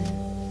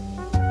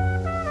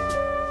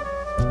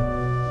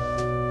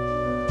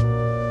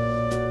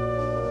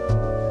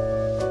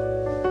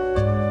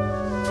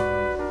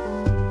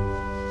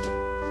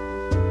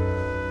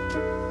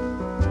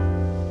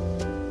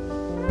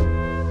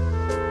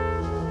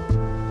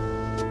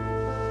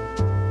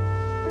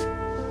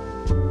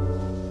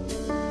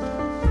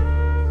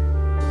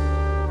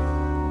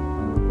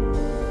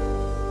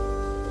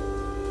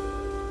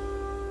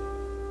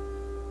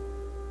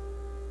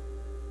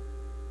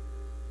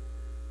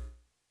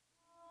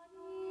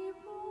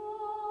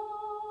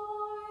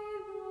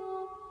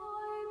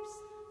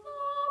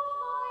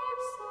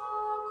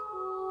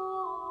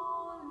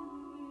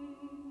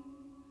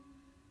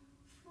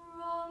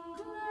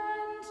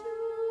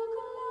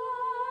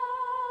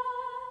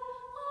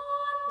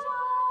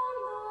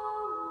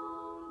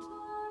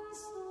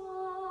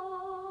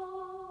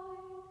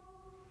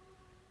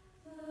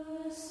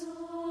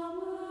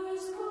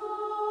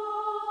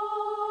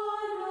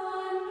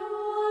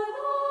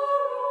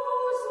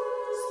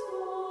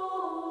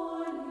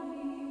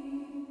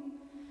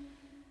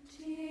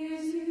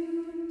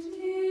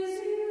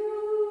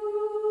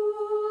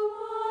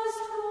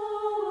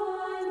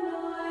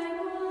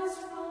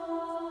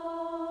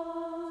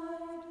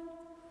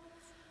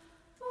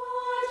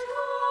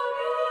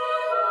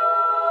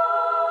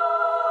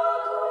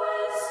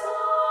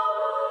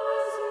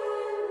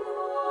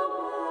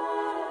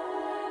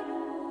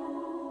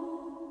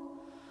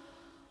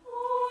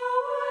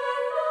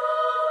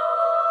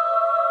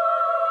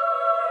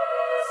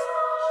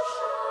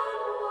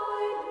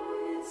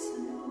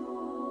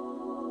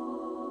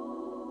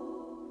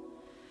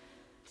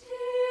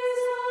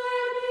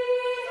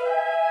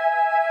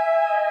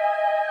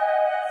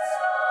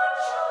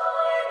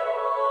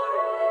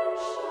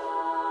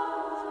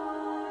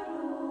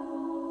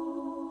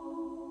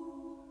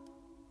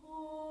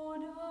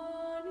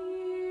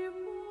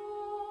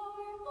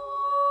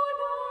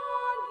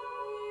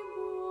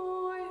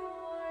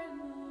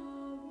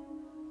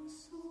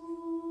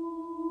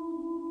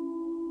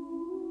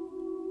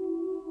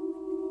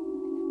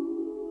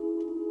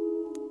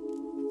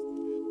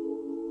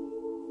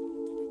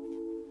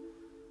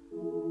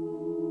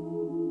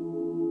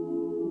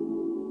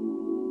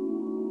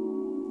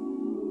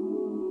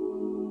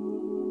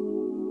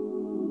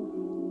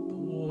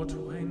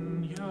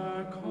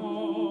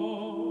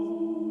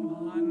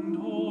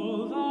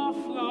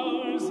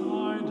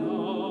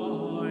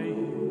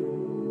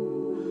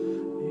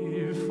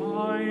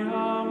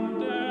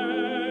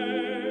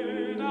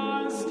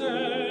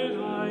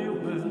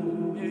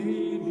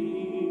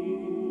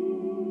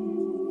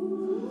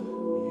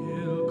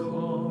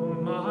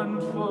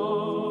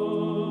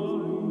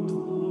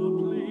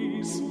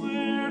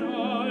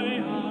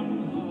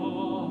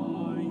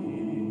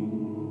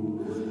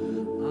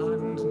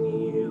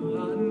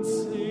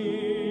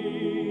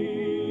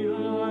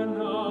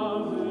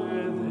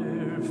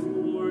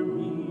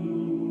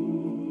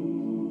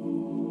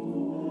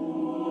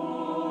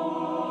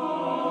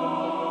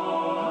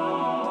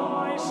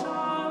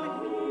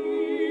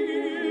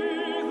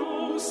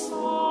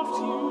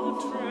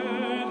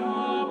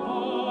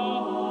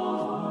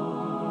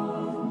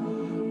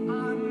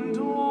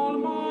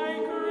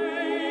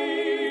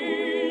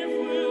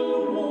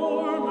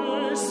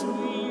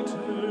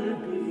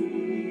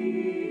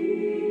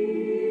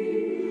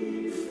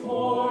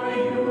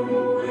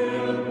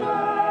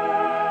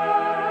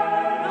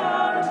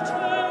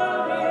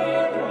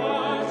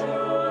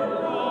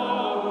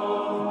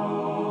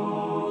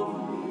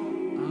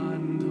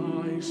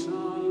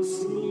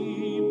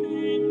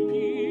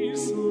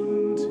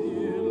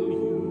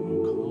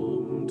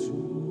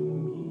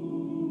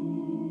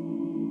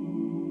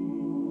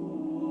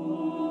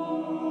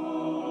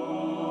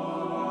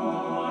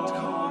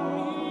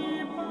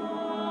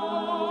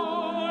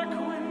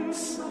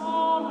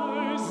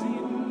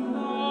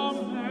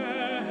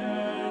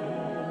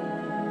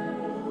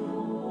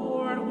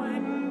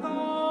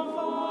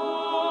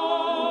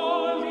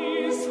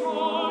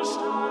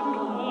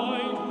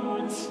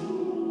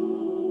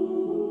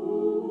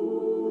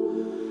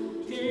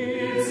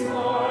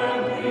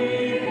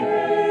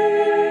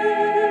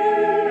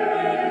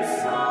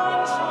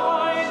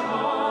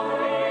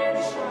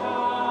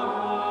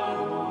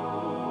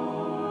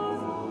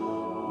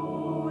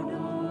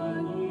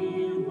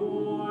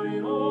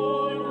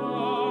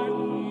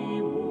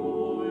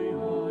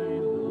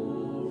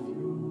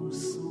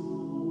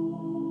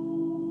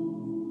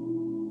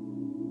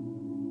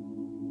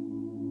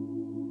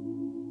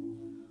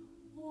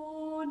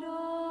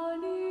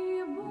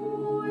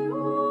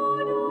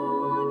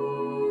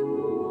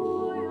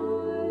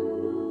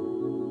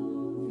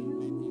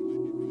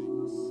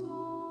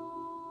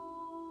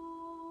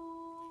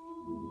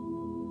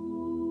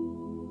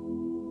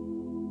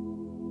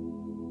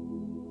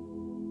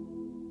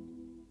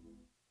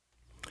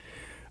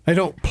 I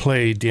don't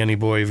play Danny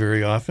Boy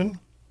very often,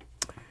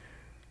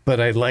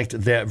 but I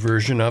liked that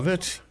version of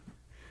it.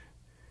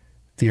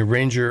 The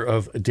arranger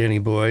of Danny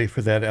Boy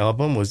for that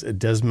album was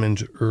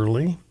Desmond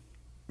Earley.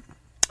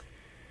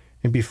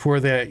 And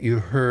before that, you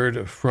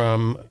heard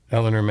from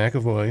Eleanor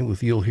McAvoy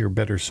with You'll Hear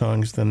Better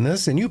Songs Than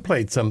This, and you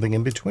played something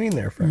in between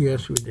there, Frank.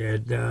 Yes, we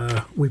did.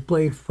 We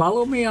played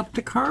Follow Me Up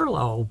to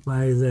Carlisle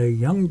by the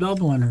Young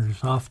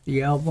Dubliners off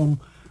the album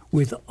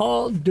With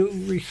All Due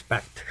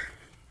Respect.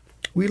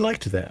 We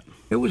liked that.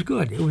 It was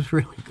good. It was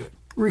really good.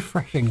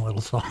 Refreshing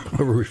little song.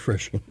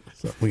 Refreshing.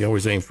 So we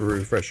always aim for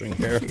refreshing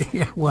here.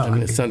 Yeah, well,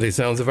 And the Sunday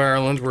Sounds of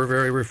Ireland were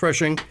very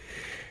refreshing.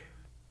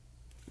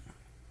 A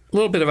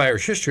little bit of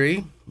Irish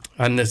history.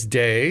 On this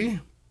day,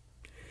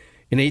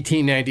 in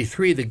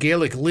 1893, the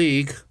Gaelic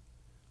League,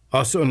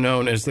 also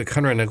known as the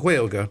Conradh na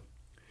Gaeilge,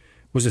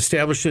 was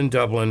established in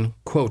Dublin,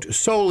 quote,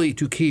 solely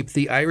to keep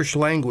the Irish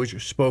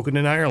language spoken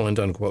in Ireland,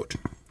 unquote.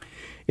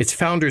 Its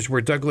founders were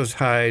Douglas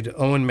Hyde,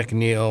 Owen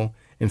MacNeil,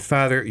 and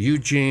Father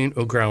Eugene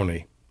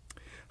O'Growney.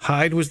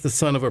 Hyde was the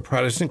son of a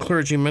Protestant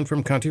clergyman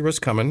from County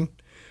Roscommon.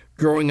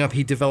 Growing up,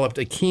 he developed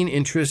a keen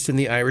interest in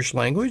the Irish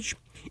language,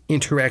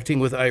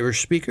 interacting with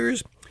Irish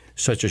speakers,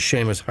 such as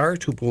Seamus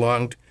Hart, who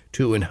belonged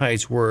to, in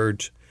Hyde's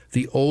words,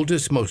 the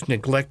oldest, most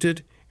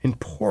neglected, and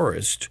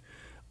poorest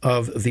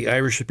of the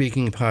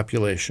Irish-speaking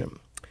population.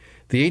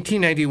 The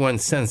 1891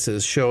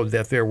 census showed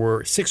that there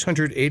were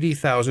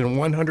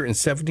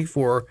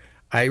 680,174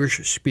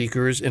 Irish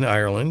speakers in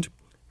Ireland,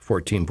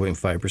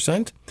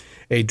 14.5%,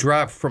 a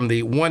drop from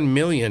the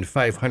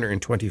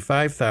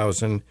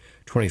 1,525,000,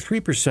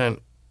 23%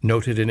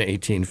 noted in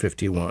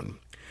 1851.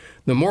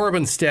 The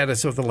moribund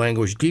status of the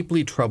language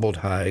deeply troubled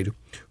Hyde,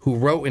 who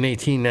wrote in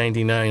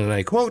 1899, and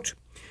I quote,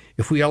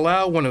 "If we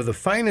allow one of the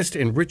finest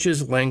and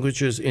richest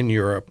languages in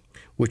Europe,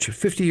 which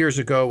 50 years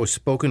ago was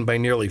spoken by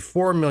nearly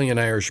 4 million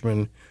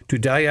Irishmen, to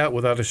die out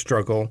without a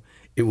struggle,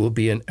 it will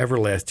be an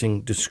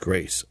everlasting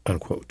disgrace,"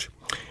 unquote.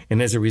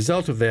 And as a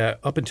result of that,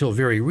 up until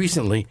very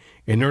recently,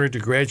 in order to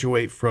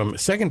graduate from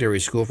secondary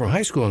school, from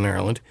high school in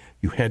Ireland,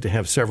 you had to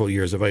have several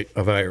years of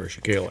Irish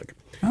Gaelic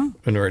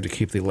in order to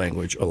keep the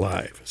language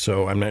alive.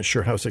 So I'm not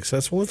sure how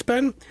successful it's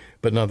been,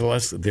 but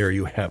nonetheless, there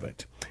you have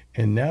it.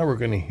 And now we're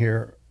going to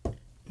hear,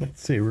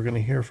 we're going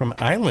to hear from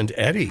Island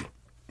Eddie.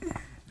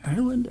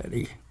 Island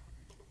Eddie.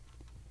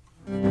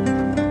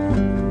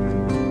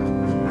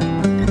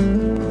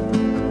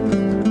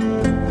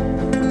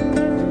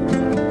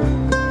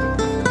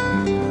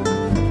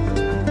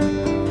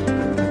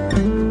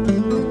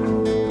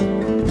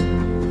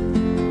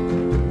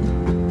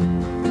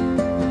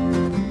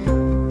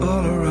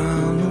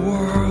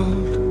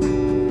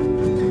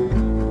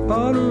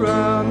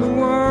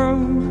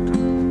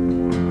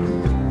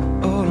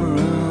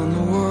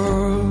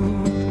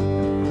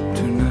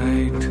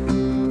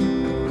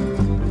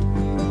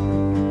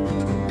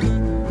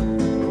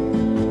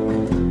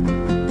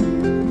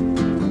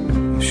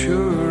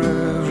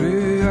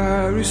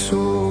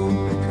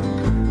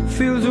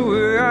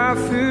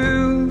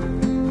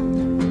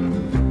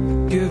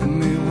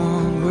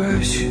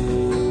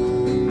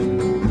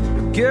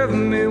 Give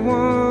me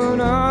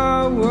 1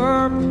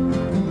 hour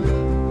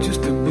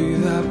just to be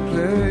that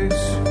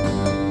place,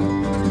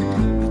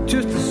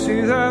 just to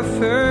see that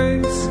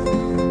face,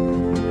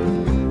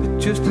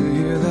 just to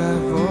hear that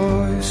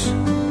voice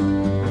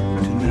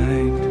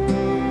tonight.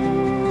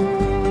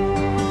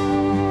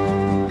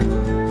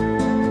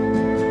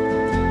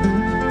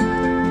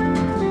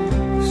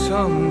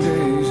 Some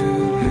days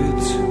it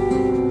hits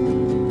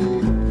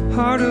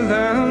harder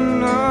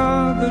than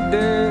other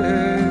days.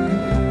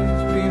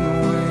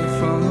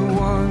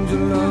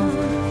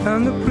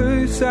 And the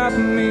place that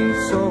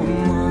means so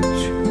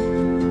much,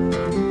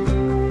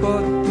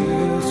 but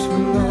this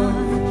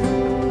love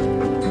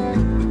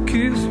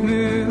keeps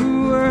me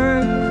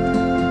away,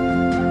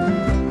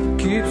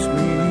 keeps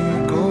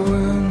me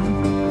going.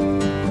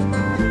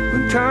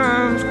 When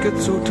times get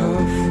so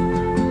tough,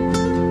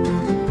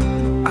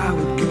 I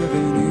would give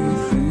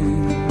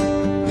anything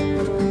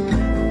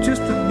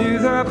just to be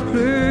that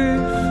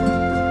place,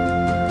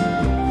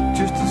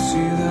 just to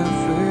see that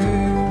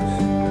face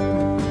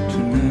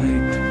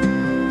tonight.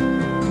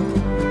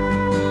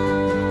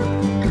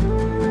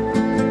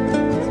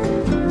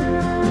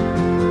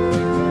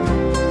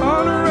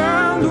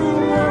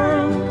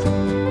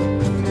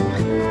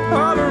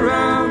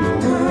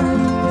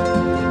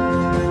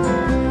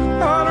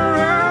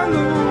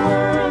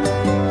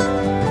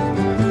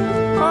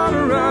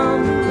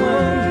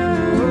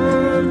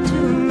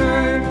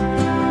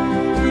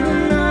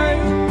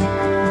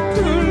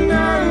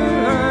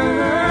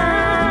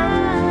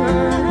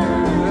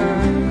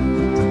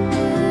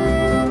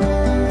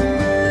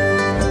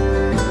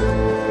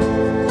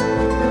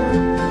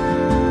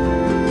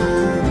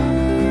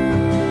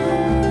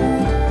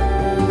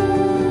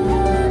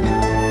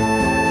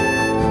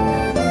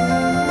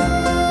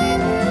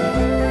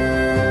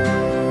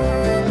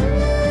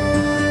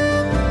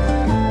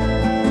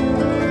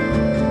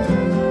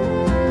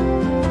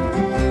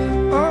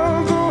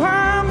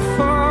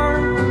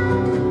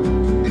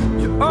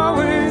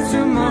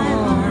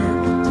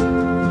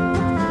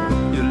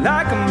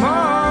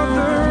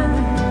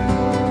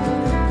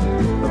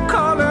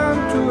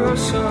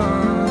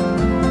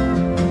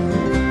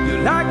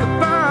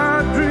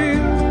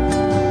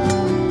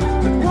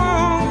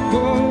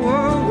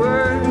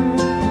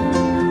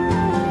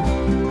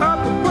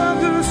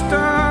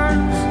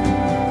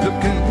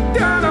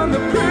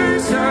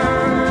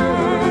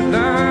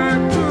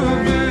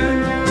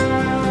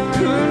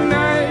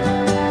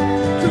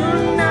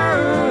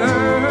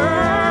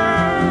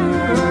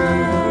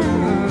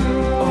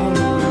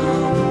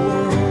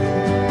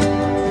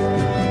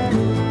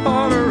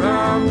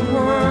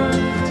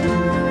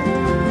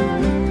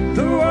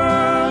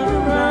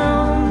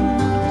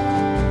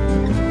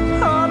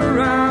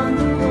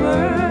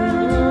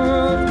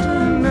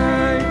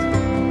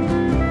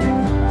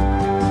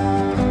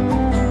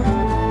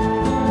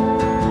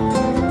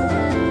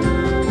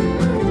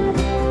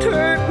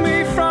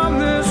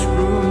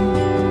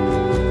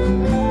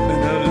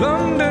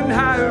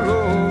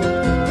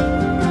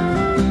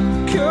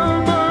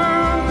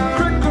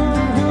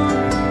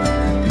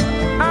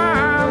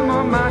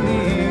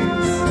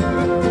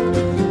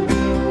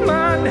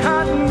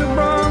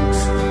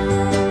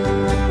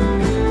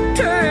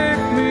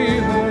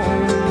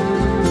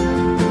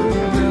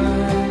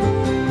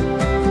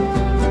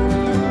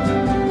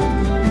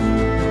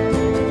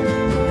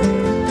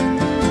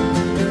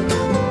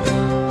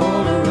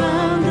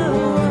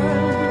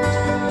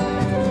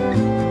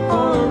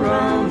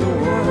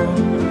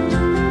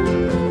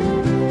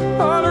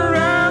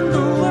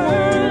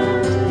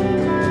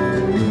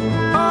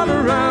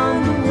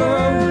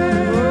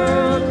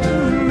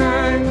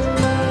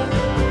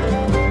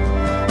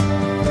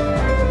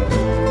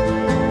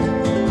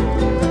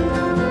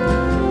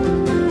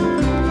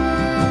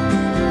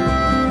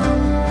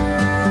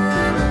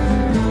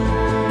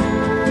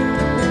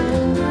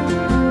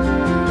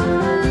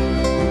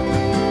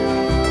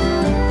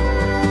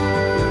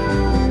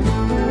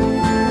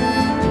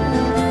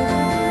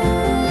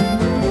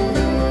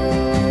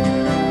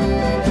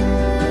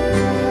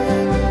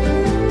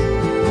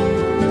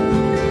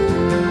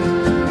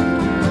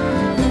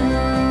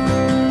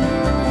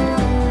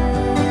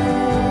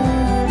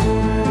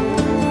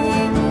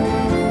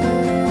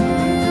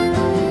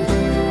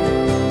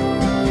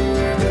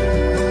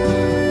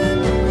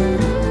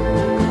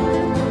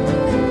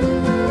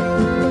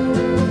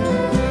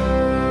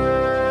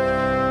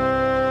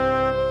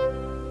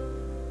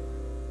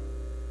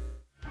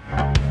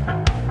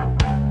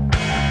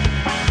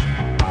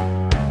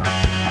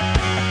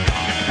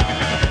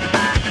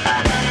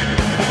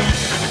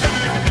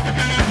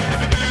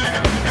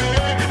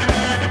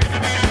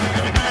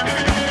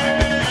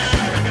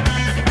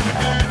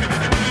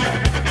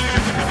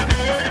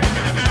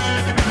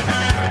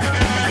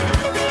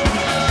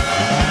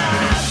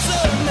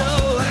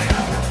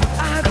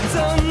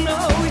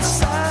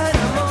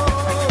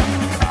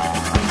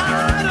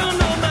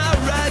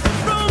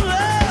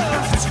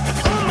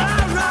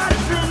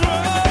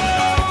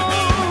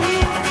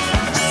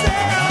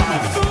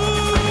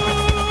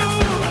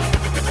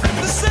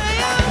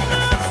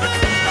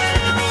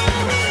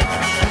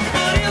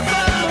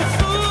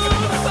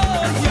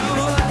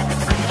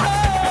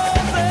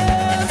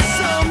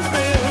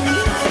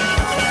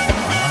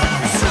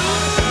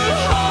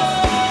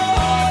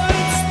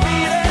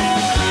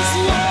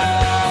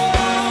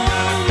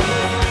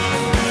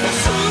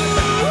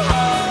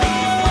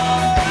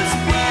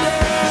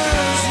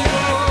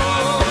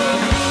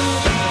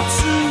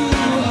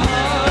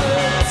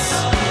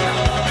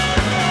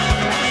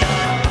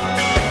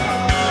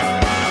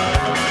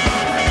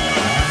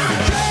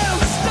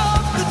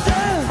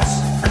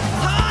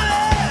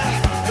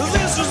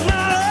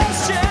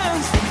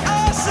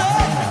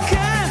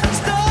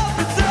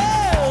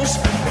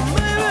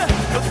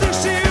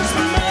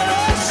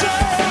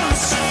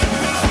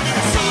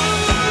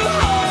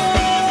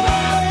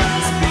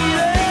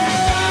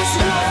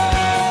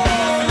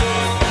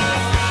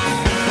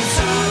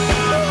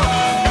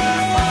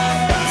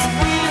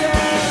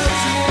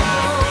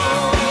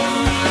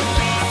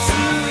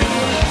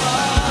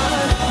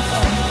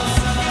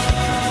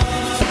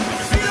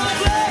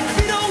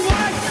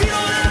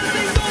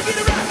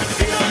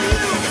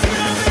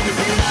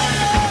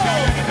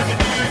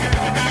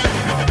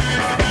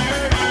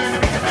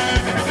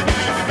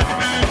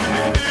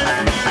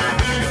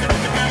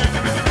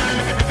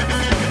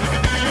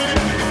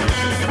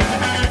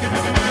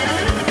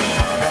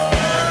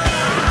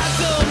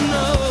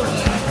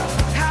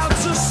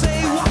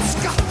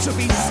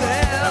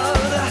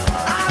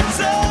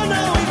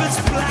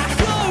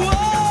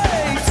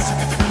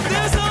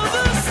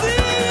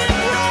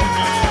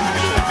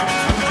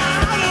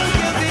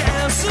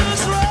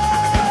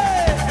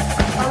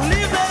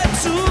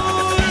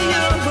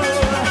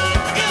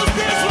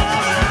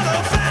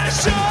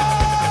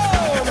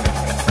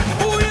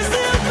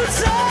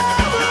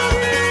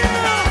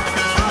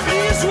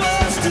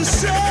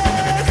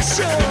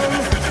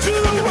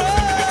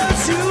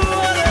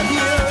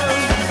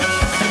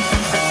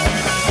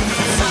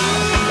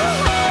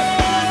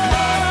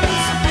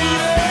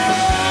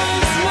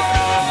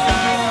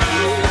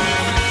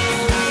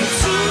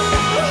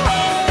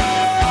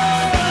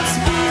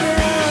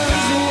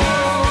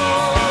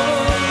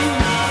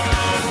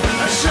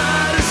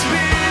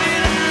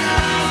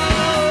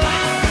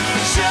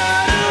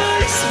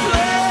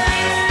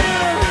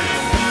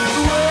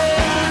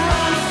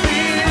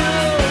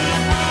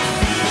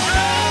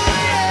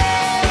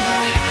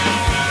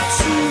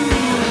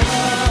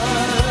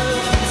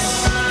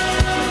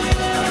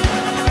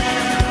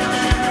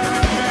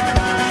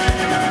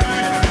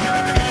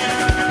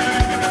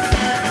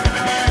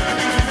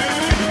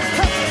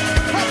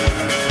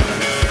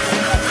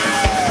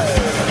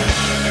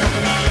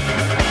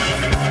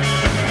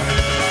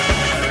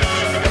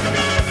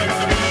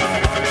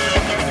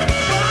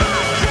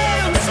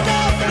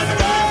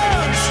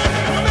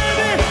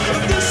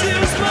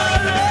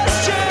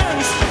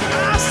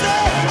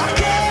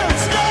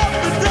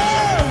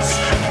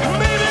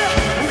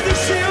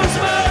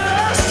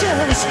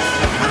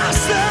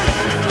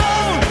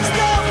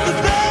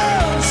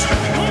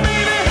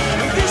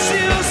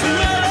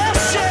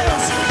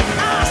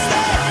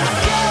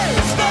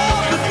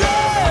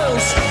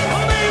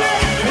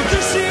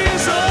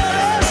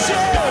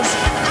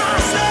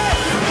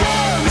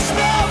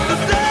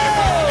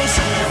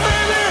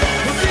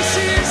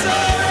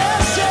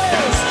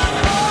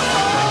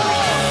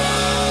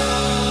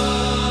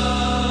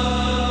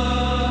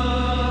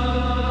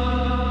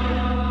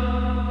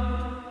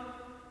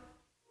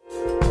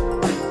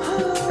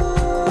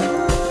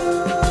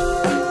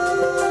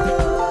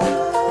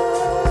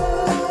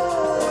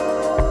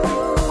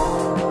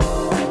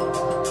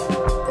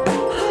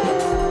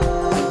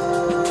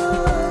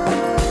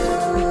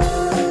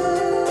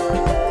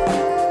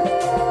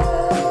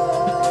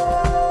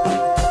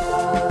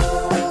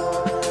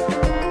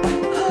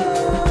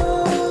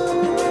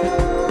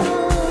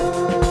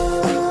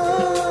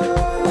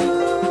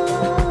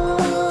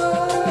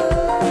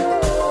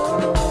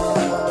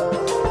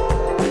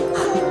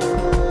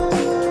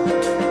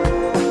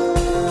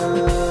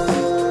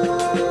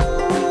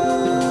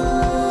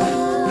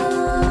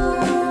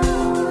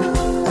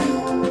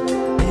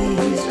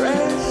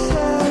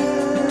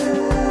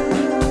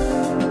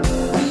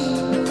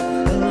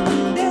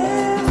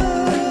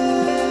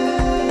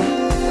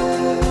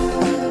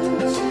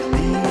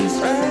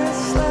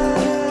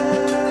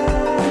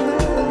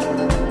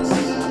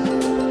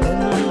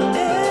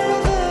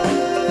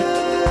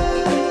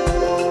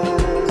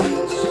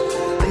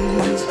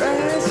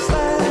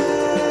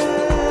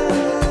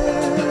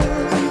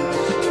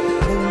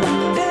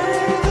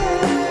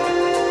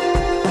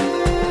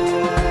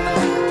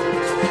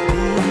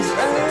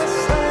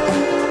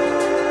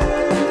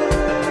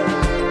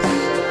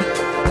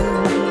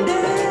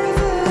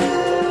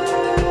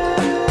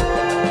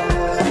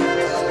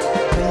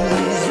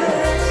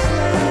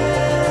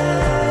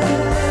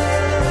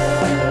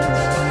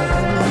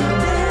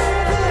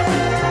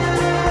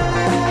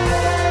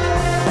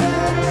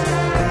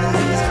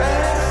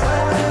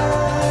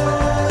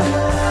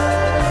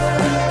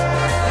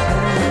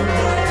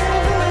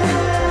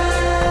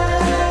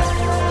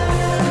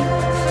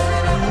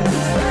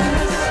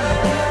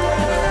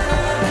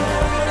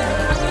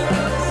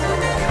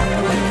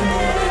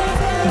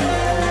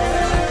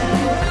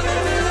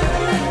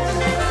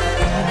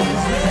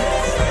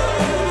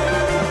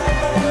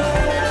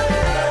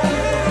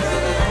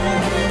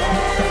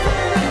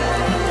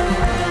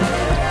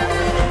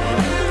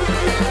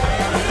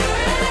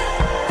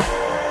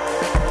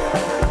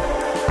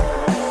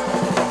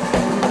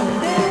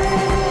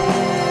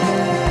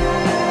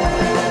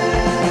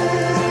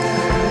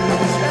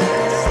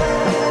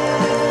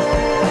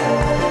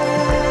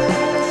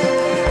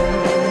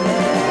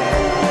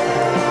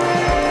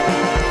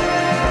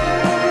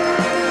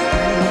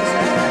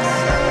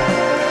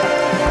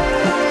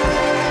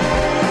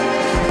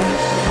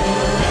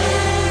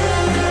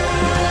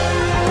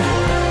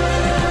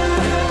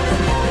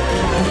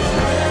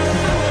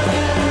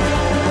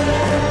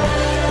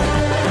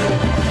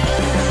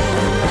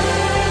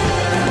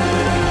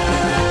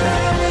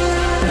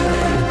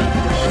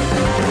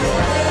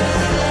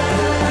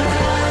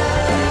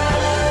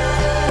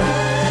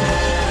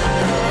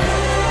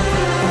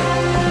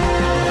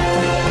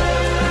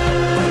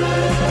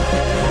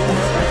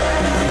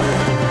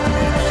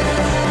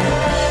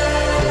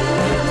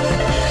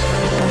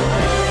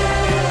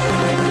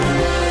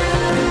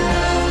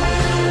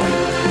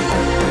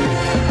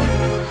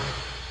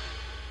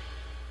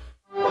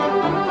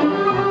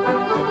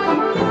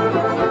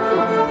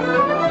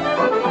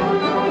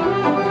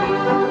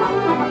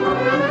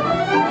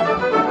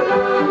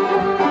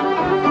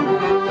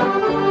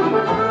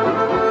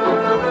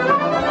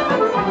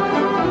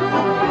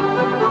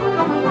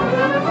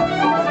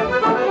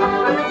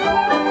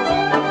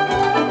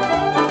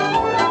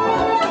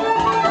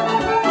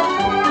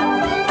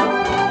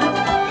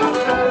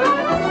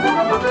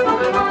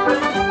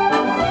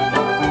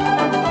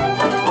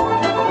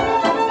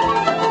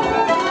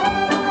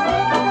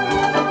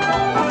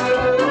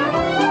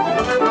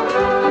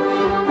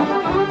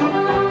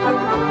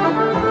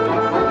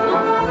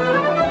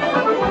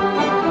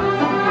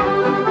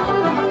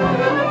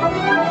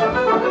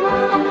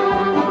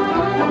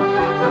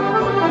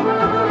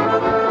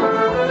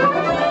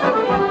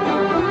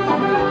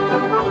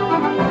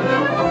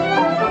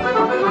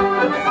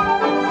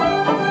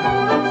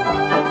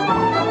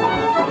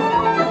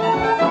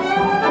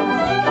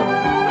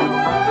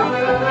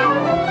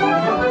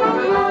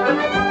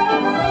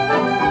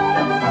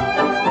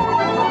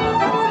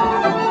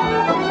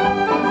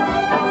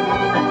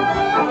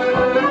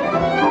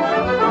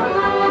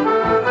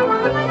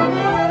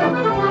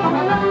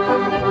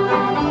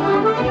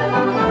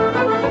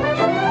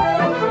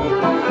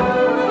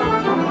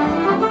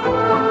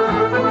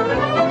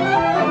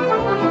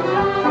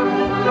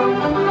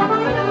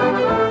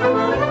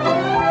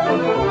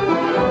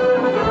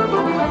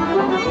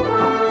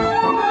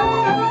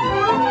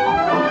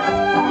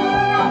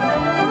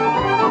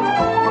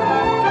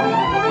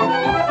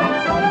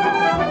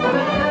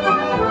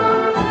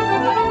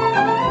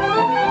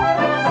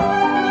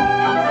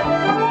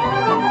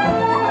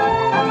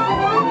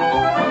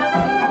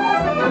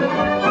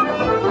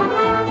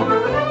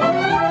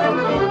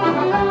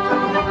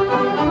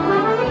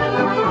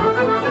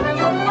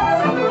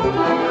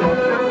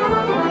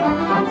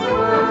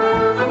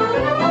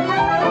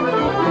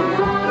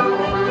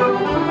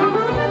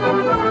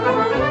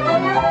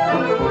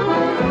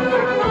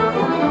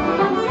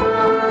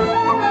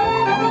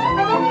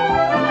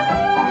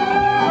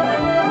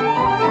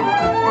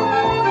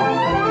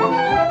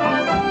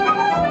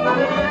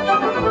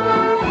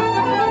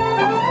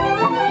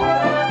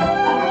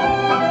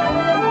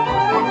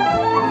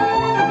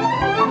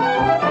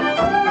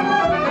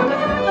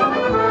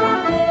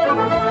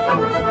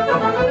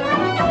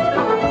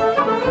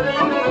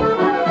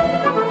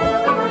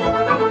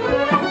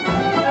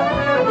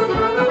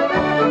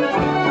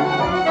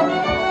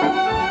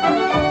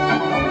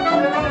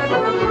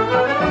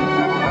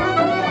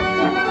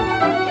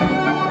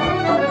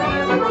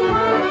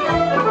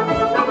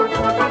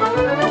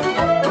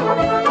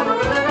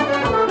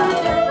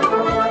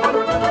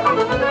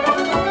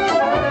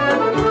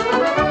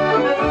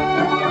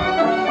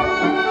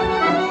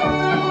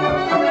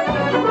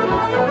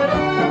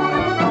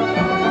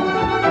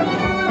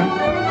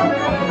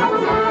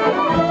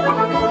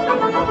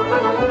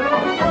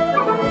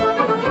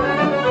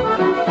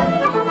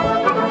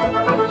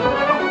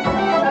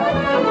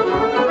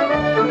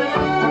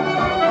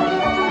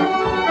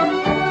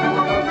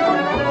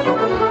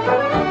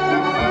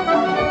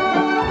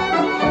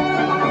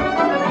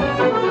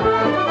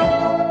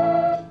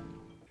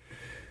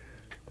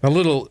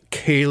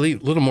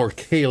 A little more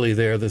Kaylee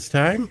there this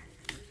time.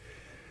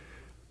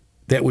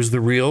 That was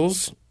the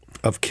reels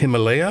of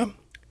Kimalea,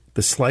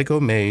 the Sligo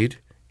Maid,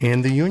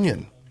 and the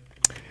Union.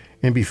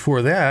 And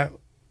before that,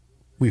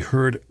 we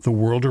heard The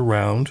World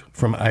Around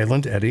from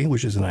Island Eddie,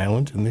 which is an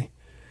island in the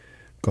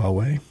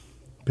Galway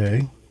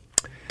Bay.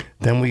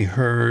 Then we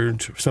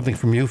heard something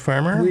from you,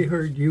 Farmer. We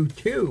heard You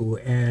Too,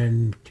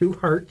 and Two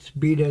Hearts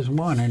Beat as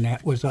One, and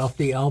that was off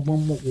the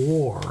album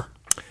War.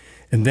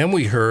 And then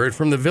we heard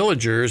from the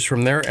Villagers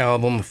from their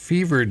album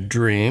Fevered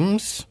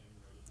Dreams,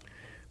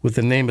 with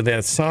the name of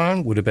that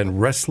song would have been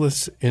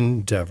Restless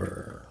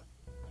Endeavor.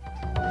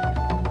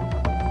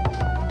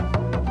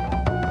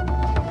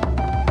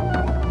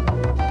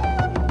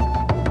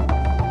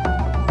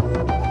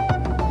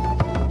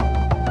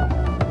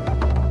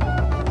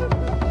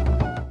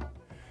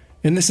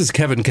 And this is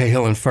Kevin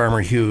Cahill and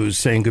Farmer Hughes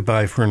saying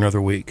goodbye for another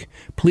week.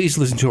 Please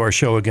listen to our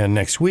show again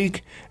next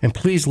week, and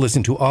please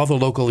listen to all the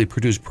locally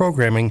produced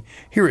programming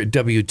here at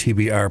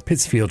WTBR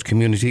Pittsfield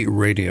Community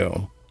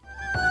Radio.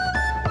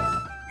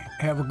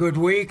 Have a good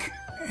week,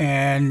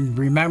 and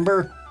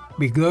remember,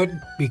 be good,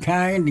 be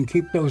kind, and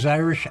keep those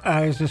Irish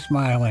eyes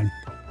a-smiling.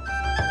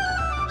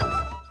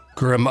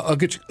 Grama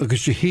Ugat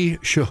Ugashahi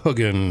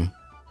Shahugan.